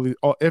if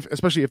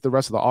the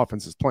rest of the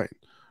offense is playing,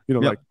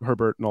 like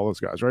Herbert and all those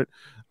guys, right?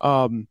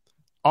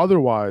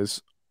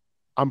 Otherwise,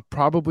 I'm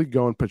probably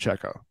going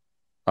Pacheco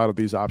out of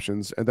these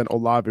options, and then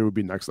Olave would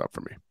be next up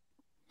for me.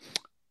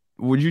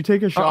 Would you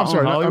take a shot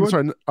on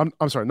Hollywood?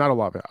 I'm sorry, not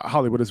Olave.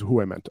 Hollywood is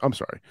who I meant. I'm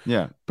sorry.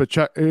 Yeah.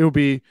 It will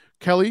be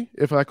Kelly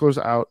if Eckler's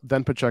out,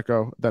 then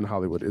Pacheco, then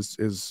Hollywood is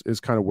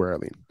kind of where I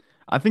lean.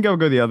 I think I would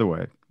go the other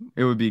way.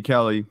 It would be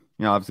Kelly,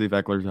 obviously if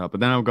Eckler's out, but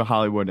then I would go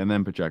Hollywood and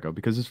then Pacheco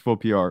because it's full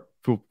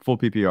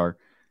PPR.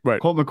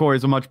 Right. Colt McCoy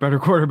is a much better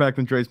quarterback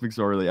than Trace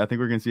McSorley. I think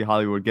we're going to see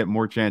Hollywood get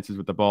more chances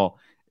with the ball.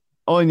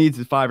 All he needs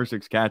is 5 or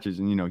 6 catches,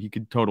 and he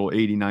could total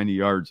 80, 90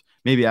 yards,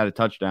 maybe add a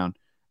touchdown.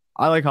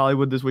 I like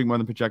Hollywood this week more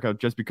than Pacheco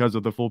just because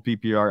of the full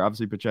PPR.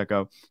 Obviously,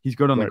 Pacheco, he's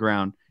good on the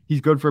ground.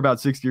 He's good for about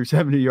 60 or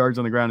 70 yards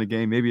on the ground a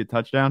game, maybe a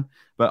touchdown.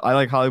 But I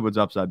like Hollywood's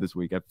upside this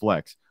week at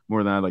flex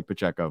more than I like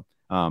Pacheco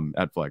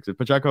at flex. If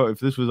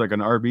this was like an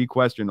RB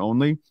question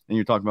only and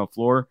you're talking about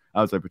floor,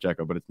 I would say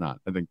Pacheco, but it's not.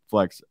 I think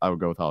flex, I would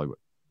go with Hollywood.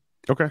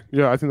 Okay.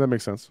 Yeah, I think that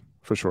makes sense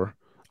for sure.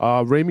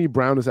 Ramey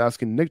Brown is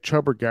asking Nick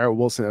Chubb or Garrett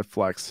Wilson at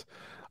flex.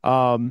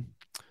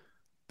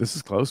 This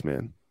is close,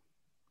 man.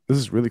 This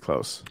is really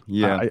close.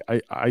 Yeah.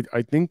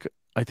 I think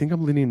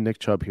I'm leaning Nick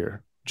Chubb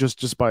here,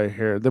 just by a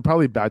hair. They're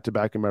probably back to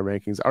back in my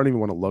rankings. I don't even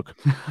want to look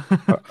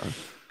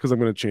because I'm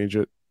going to change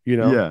it.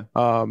 Yeah.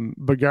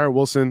 But Garrett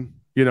Wilson,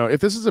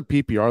 if this is a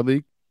PPR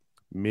league,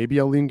 maybe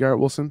I'll lean Garrett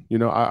Wilson.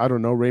 I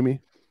don't know,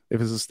 Ramey.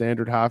 if it's a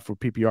standard half for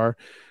PPR.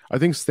 I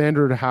think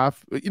standard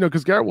half,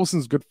 because Garrett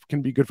Wilson's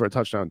can be good for a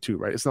touchdown too,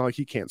 right? It's not like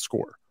he can't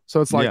score.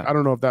 So it's like, I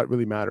don't know if that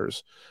really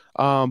matters.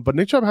 But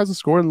Nick Chubb hasn't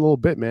scored in a little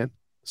bit, man.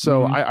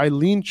 So I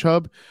lean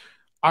Chubb.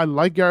 I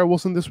like Garrett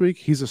Wilson this week.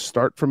 He's a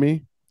start for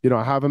me.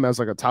 I have him as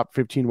like a top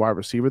 15 wide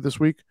receiver this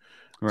week.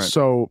 Right.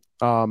 So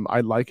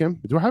I like him.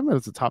 Do I have him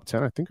as a top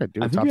 10? I think I do.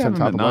 Top 10,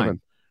 top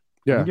 11.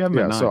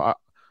 Yeah. So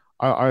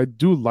I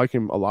do like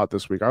him a lot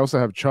this week. I also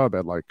have Chubb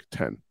at like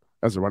 10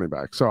 as a running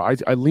back. So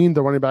I lean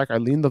the running back. I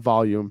lean the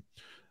volume.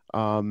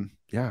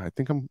 I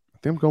think I'm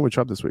going with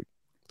Chubb this week.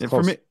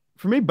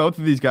 For me, both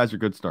of these guys are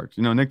good starts.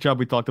 Nick Chubb,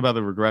 we talked about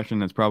the regression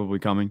that's probably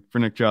coming for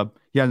Nick Chubb.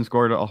 He hasn't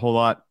scored a whole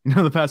lot,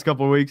 the past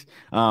couple of weeks.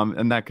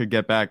 And that could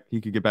get back. He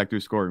could get back to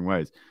his scoring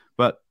ways.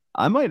 But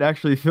I might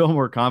actually feel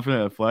more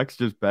confident at flex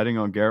just betting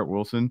on Garrett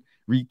Wilson,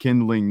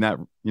 rekindling that,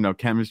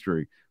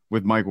 chemistry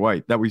with Mike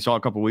White that we saw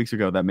a couple of weeks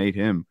ago that made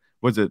him,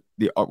 was it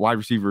the wide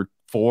receiver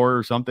 4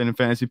 or something in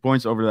fantasy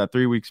points over that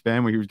 3-week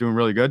span where he was doing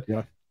really good?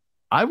 Yeah.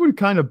 I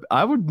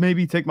would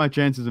maybe take my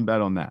chances and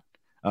bet on that.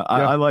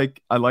 I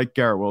like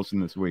Garrett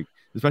Wilson this week,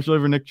 especially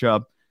over Nick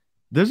Chubb.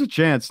 There's a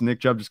chance Nick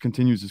Chubb just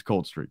continues his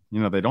cold streak.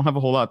 They don't have a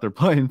whole lot they're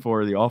playing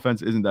for. The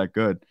offense isn't that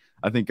good.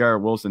 I think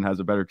Garrett Wilson has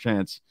a better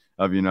chance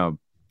of,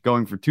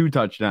 going for 2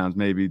 touchdowns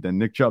maybe than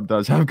Nick Chubb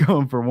does have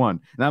going for 1.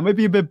 Now, that might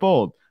be a bit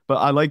bold, but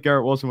I like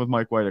Garrett Wilson with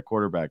Mike White at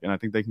quarterback, and I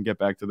think they can get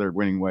back to their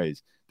winning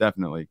ways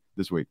definitely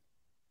this week.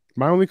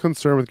 My only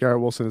concern with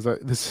Garrett Wilson is that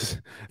it's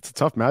a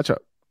tough matchup.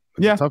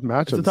 It's a tough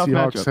matchup. The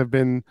Seahawks have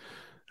been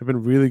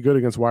really good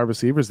against wide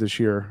receivers this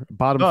year,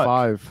 bottom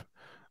 5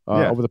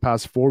 over the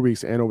past 4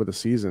 weeks and over the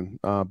season.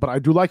 But I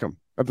do like them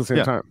at the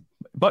same time.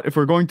 But if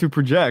we're going to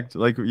project,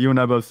 like you and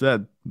I both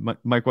said,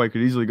 Mike White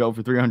could easily go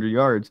for 300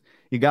 yards.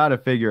 You got to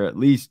figure at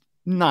least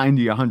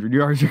 90, 100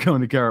 yards are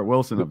going to Garrett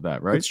Wilson of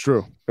that, right? It's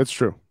true.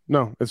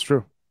 No, it's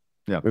true.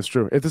 Yeah, it's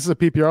true. If this is a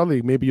PPR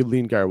league, maybe you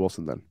lean Garrett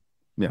Wilson then.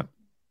 Yeah.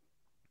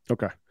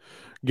 Okay.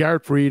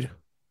 Garrett Freed,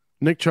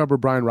 Nick Chubb, or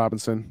Brian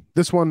Robinson.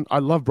 This one, I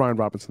love Brian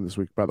Robinson this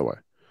week, by the way.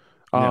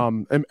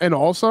 And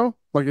also,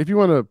 like, if you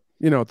want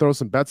to, throw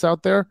some bets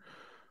out there,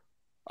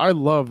 I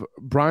love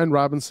Brian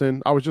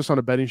Robinson. I was just on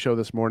a betting show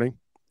this morning,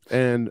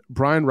 and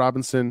Brian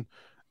Robinson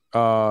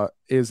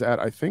is at,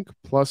 I think,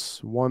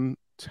 plus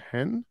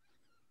 110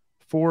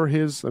 for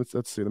his.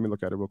 Let's see. Let me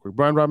look at it real quick.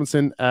 Brian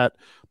Robinson at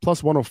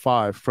plus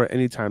 105 for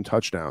anytime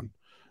touchdown.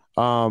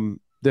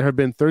 There have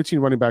been 13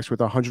 running backs with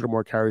 100 or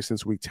more carries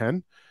since week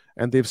 10,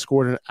 and they've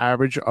scored an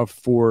average of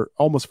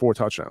almost 4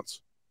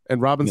 touchdowns.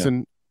 And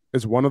Robinson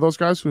is one of those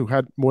guys who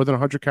had more than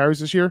 100 carries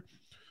this year.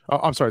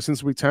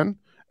 Since week 10,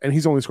 and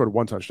he's only scored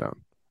 1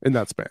 touchdown in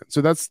that span.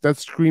 So that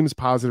screams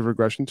positive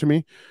regression to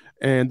me.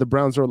 And the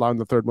Browns are allowing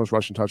the 3rd most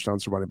rushing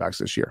touchdowns to running backs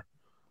this year.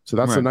 So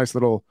that's a nice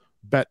little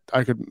bet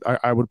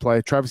I would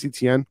play. Travis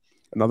Etienne,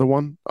 another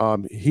one.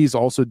 He's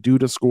also due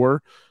to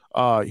score.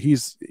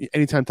 He's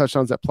anytime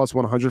touchdowns at plus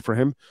 100 for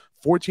him.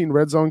 14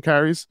 red zone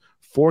carries,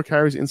 4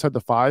 carries inside the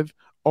 5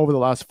 over the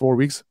last 4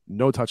 weeks,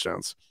 no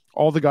touchdowns.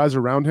 All the guys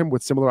around him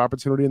with similar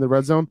opportunity in the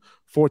red zone,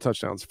 4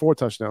 touchdowns,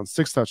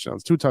 6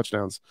 touchdowns, 2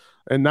 touchdowns.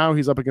 And now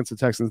he's up against the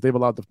Texans. They've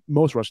allowed the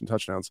most rushing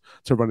touchdowns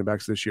to running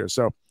backs this year.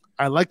 So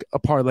I like a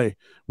parlay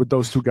with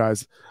those 2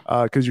 guys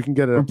because you can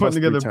get it. We're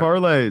putting together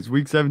parlays,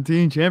 week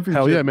 17 championship.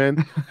 Hell yeah,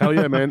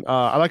 man.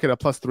 I like it at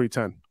plus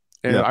 310.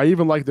 And I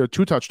even like their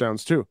 2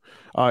 touchdowns too.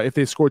 If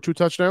they score 2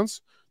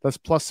 touchdowns, that's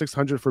plus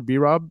 600 for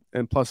B-Rob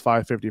and plus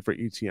 550 for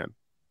ETN.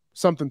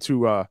 Something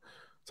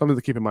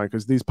to keep in mind,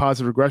 because these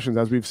positive regressions,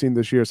 as we've seen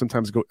this year,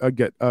 sometimes go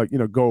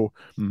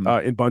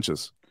in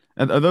bunches.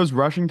 And are those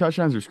rushing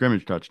touchdowns or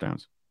scrimmage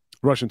touchdowns?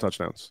 Rushing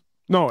touchdowns.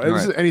 No,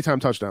 this is anytime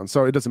touchdown,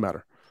 so it doesn't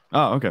matter.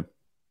 Oh, okay.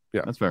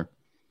 Yeah, that's fair.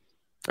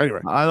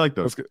 Anyway, I like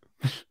those.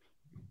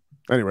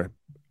 Anyway,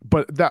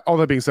 but all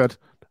that being said,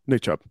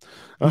 Nick Chubb.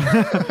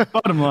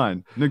 Bottom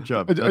line, Nick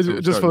Chubb.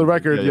 Just for the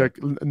record,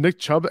 Nick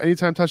Chubb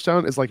anytime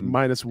touchdown is like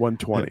minus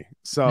 120.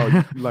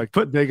 So like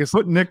put Nick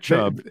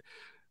Chubb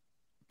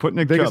in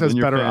your fantasy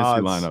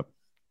lineup,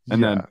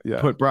 and then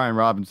put Brian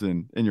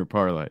Robinson in your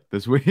parlay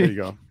this week. There you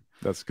go.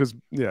 That's because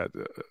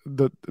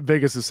the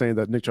Vegas is saying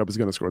that Nick Chubb is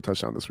going to score a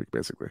touchdown this week,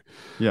 basically.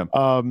 Yeah.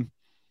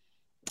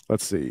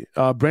 Let's see.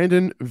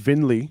 Brandon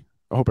Vinley.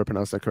 I hope I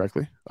pronounced that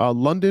correctly.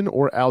 London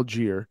or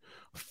Algier,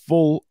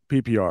 full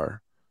PPR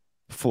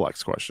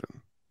flex question.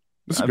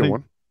 This is a good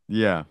one.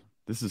 Yeah,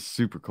 this is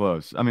super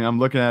close. I mean, I'm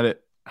looking at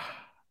it.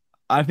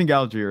 I think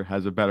Algier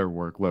has a better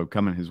workload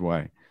coming his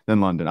way than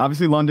London.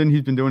 Obviously, London,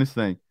 he's been doing his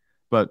thing,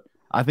 but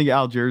I think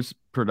Algier's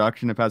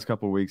production the past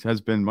couple of weeks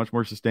has been much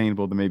more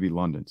sustainable than maybe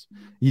London's.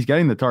 He's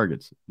getting the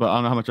targets, but I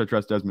don't know how much I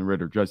trust Desmond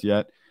Ridder just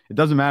yet. It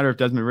doesn't matter if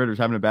Desmond Ridder's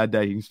having a bad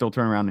day. He can still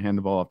turn around and hand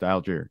the ball off to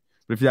Algier.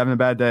 But if he's having a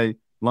bad day,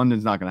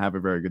 London's not going to have a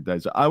very good day.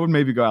 So I would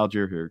maybe go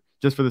Algier here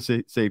just for the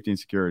safety and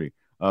security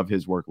of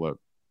his workload.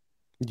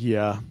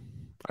 Yeah,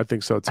 I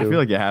think so too. I feel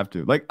like you have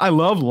to. Like, I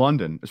love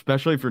London,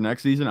 especially for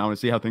next season. I want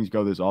to see how things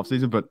go this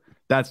offseason, but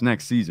that's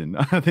next season.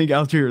 I think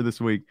Algier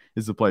this week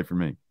is the play for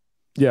me.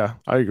 Yeah,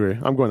 I agree.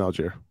 I'm going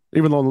Algier.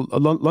 Even though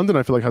London,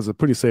 I feel like, has a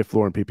pretty safe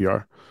floor in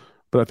PPR.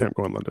 but I think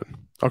I'm going London.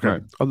 Okay.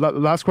 Right.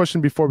 Last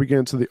question before we get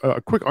into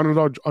the quick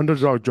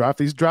underdog draft.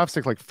 These drafts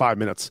take like 5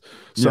 minutes.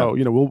 So,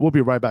 we'll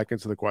be right back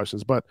into the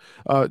questions. But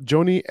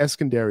Joni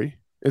Eskandari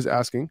is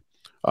asking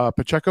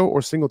Pacheco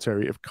or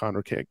Singletary if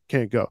Connor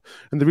can't go.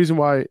 And the reason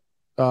why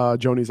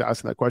Joni's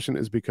asking that question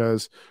is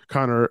because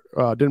Connor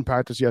didn't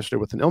practice yesterday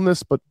with an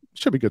illness, but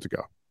should be good to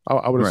go.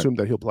 I would assume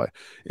that he'll play.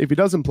 If he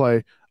doesn't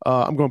play,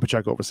 I'm going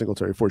Pacheco over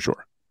Singletary for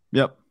sure.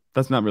 Yep.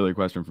 That's not really a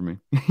question for me.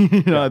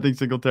 I think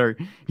Singletary,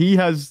 he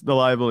has the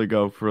liability to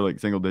go for like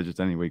single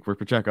digits any week. For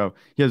Pacheco,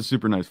 he has a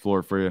super nice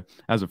floor for you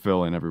as a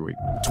fill-in every week.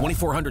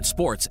 2400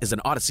 Sports is an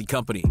Odyssey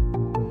company.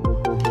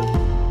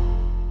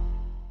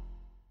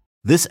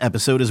 This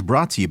episode is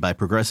brought to you by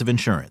Progressive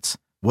Insurance.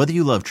 Whether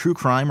you love true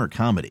crime or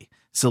comedy,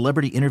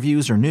 celebrity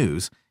interviews or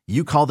news,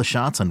 you call the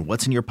shots on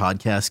what's in your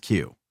podcast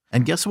queue.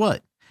 And guess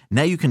what?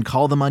 Now you can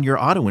call them on your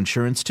auto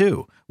insurance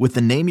too with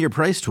the Name Your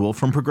Price tool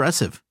from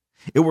Progressive.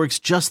 It works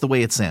just the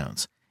way it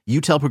sounds.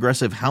 You tell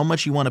Progressive how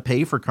much you want to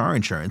pay for car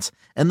insurance,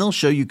 and they'll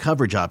show you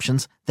coverage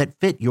options that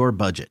fit your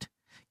budget.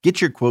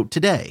 Get your quote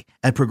today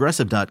at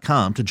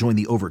Progressive.com to join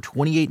the over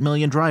 28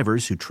 million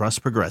drivers who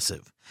trust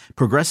Progressive.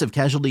 Progressive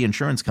Casualty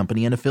Insurance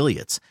Company and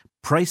Affiliates.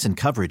 Price and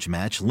coverage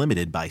match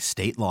limited by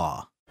state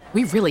law.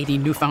 We really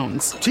need new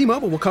phones.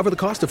 T-Mobile will cover the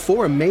cost of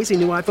 4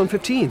 amazing new iPhone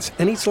 15s,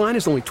 and each line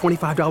is only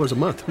 $25 a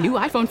month. New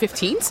iPhone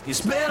 15s?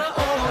 It's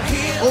better over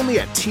here. Only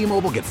at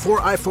T-Mobile, get 4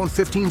 iPhone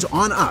 15s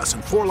on us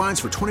and 4 lines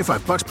for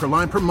 $25 per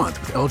line per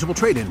month with eligible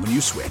trade-in when you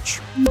switch.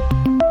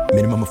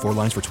 Minimum of 4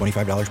 lines for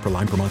 $25 per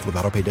line per month with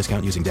autopay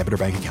discount using debit or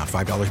bank account.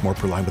 $5 more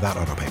per line without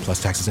autopay,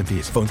 plus taxes and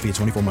fees. Phone fee at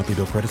 24 monthly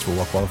bill credits for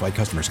well-qualified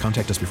customers.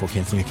 Contact us before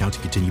canceling account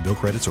to continue bill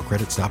credits or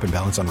credit stop and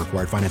balance on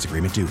required finance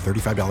agreement due.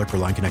 $35 per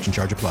line connection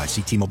charge applies.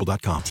 See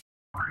T-Mobile.com.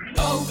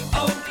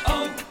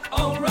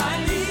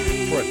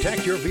 O'Reilly.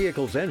 Protect your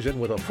vehicle's engine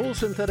with a full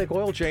synthetic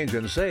oil change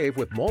and save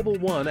with Mobil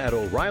 1 at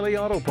O'Reilly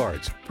Auto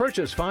Parts.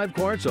 Purchase 5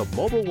 quarts of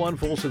Mobil 1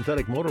 full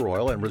synthetic motor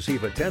oil and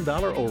receive a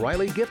 $10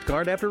 O'Reilly gift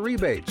card after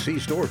rebate. See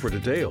store for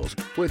details.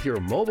 With your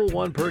Mobil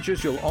 1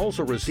 purchase, you'll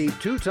also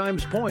receive 2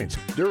 times points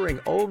during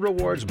O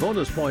Rewards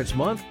Bonus Points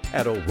Month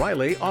at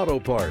O'Reilly Auto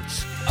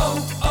Parts.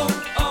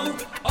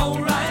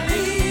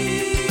 O'Reilly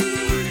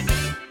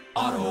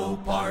Auto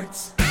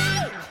Parts.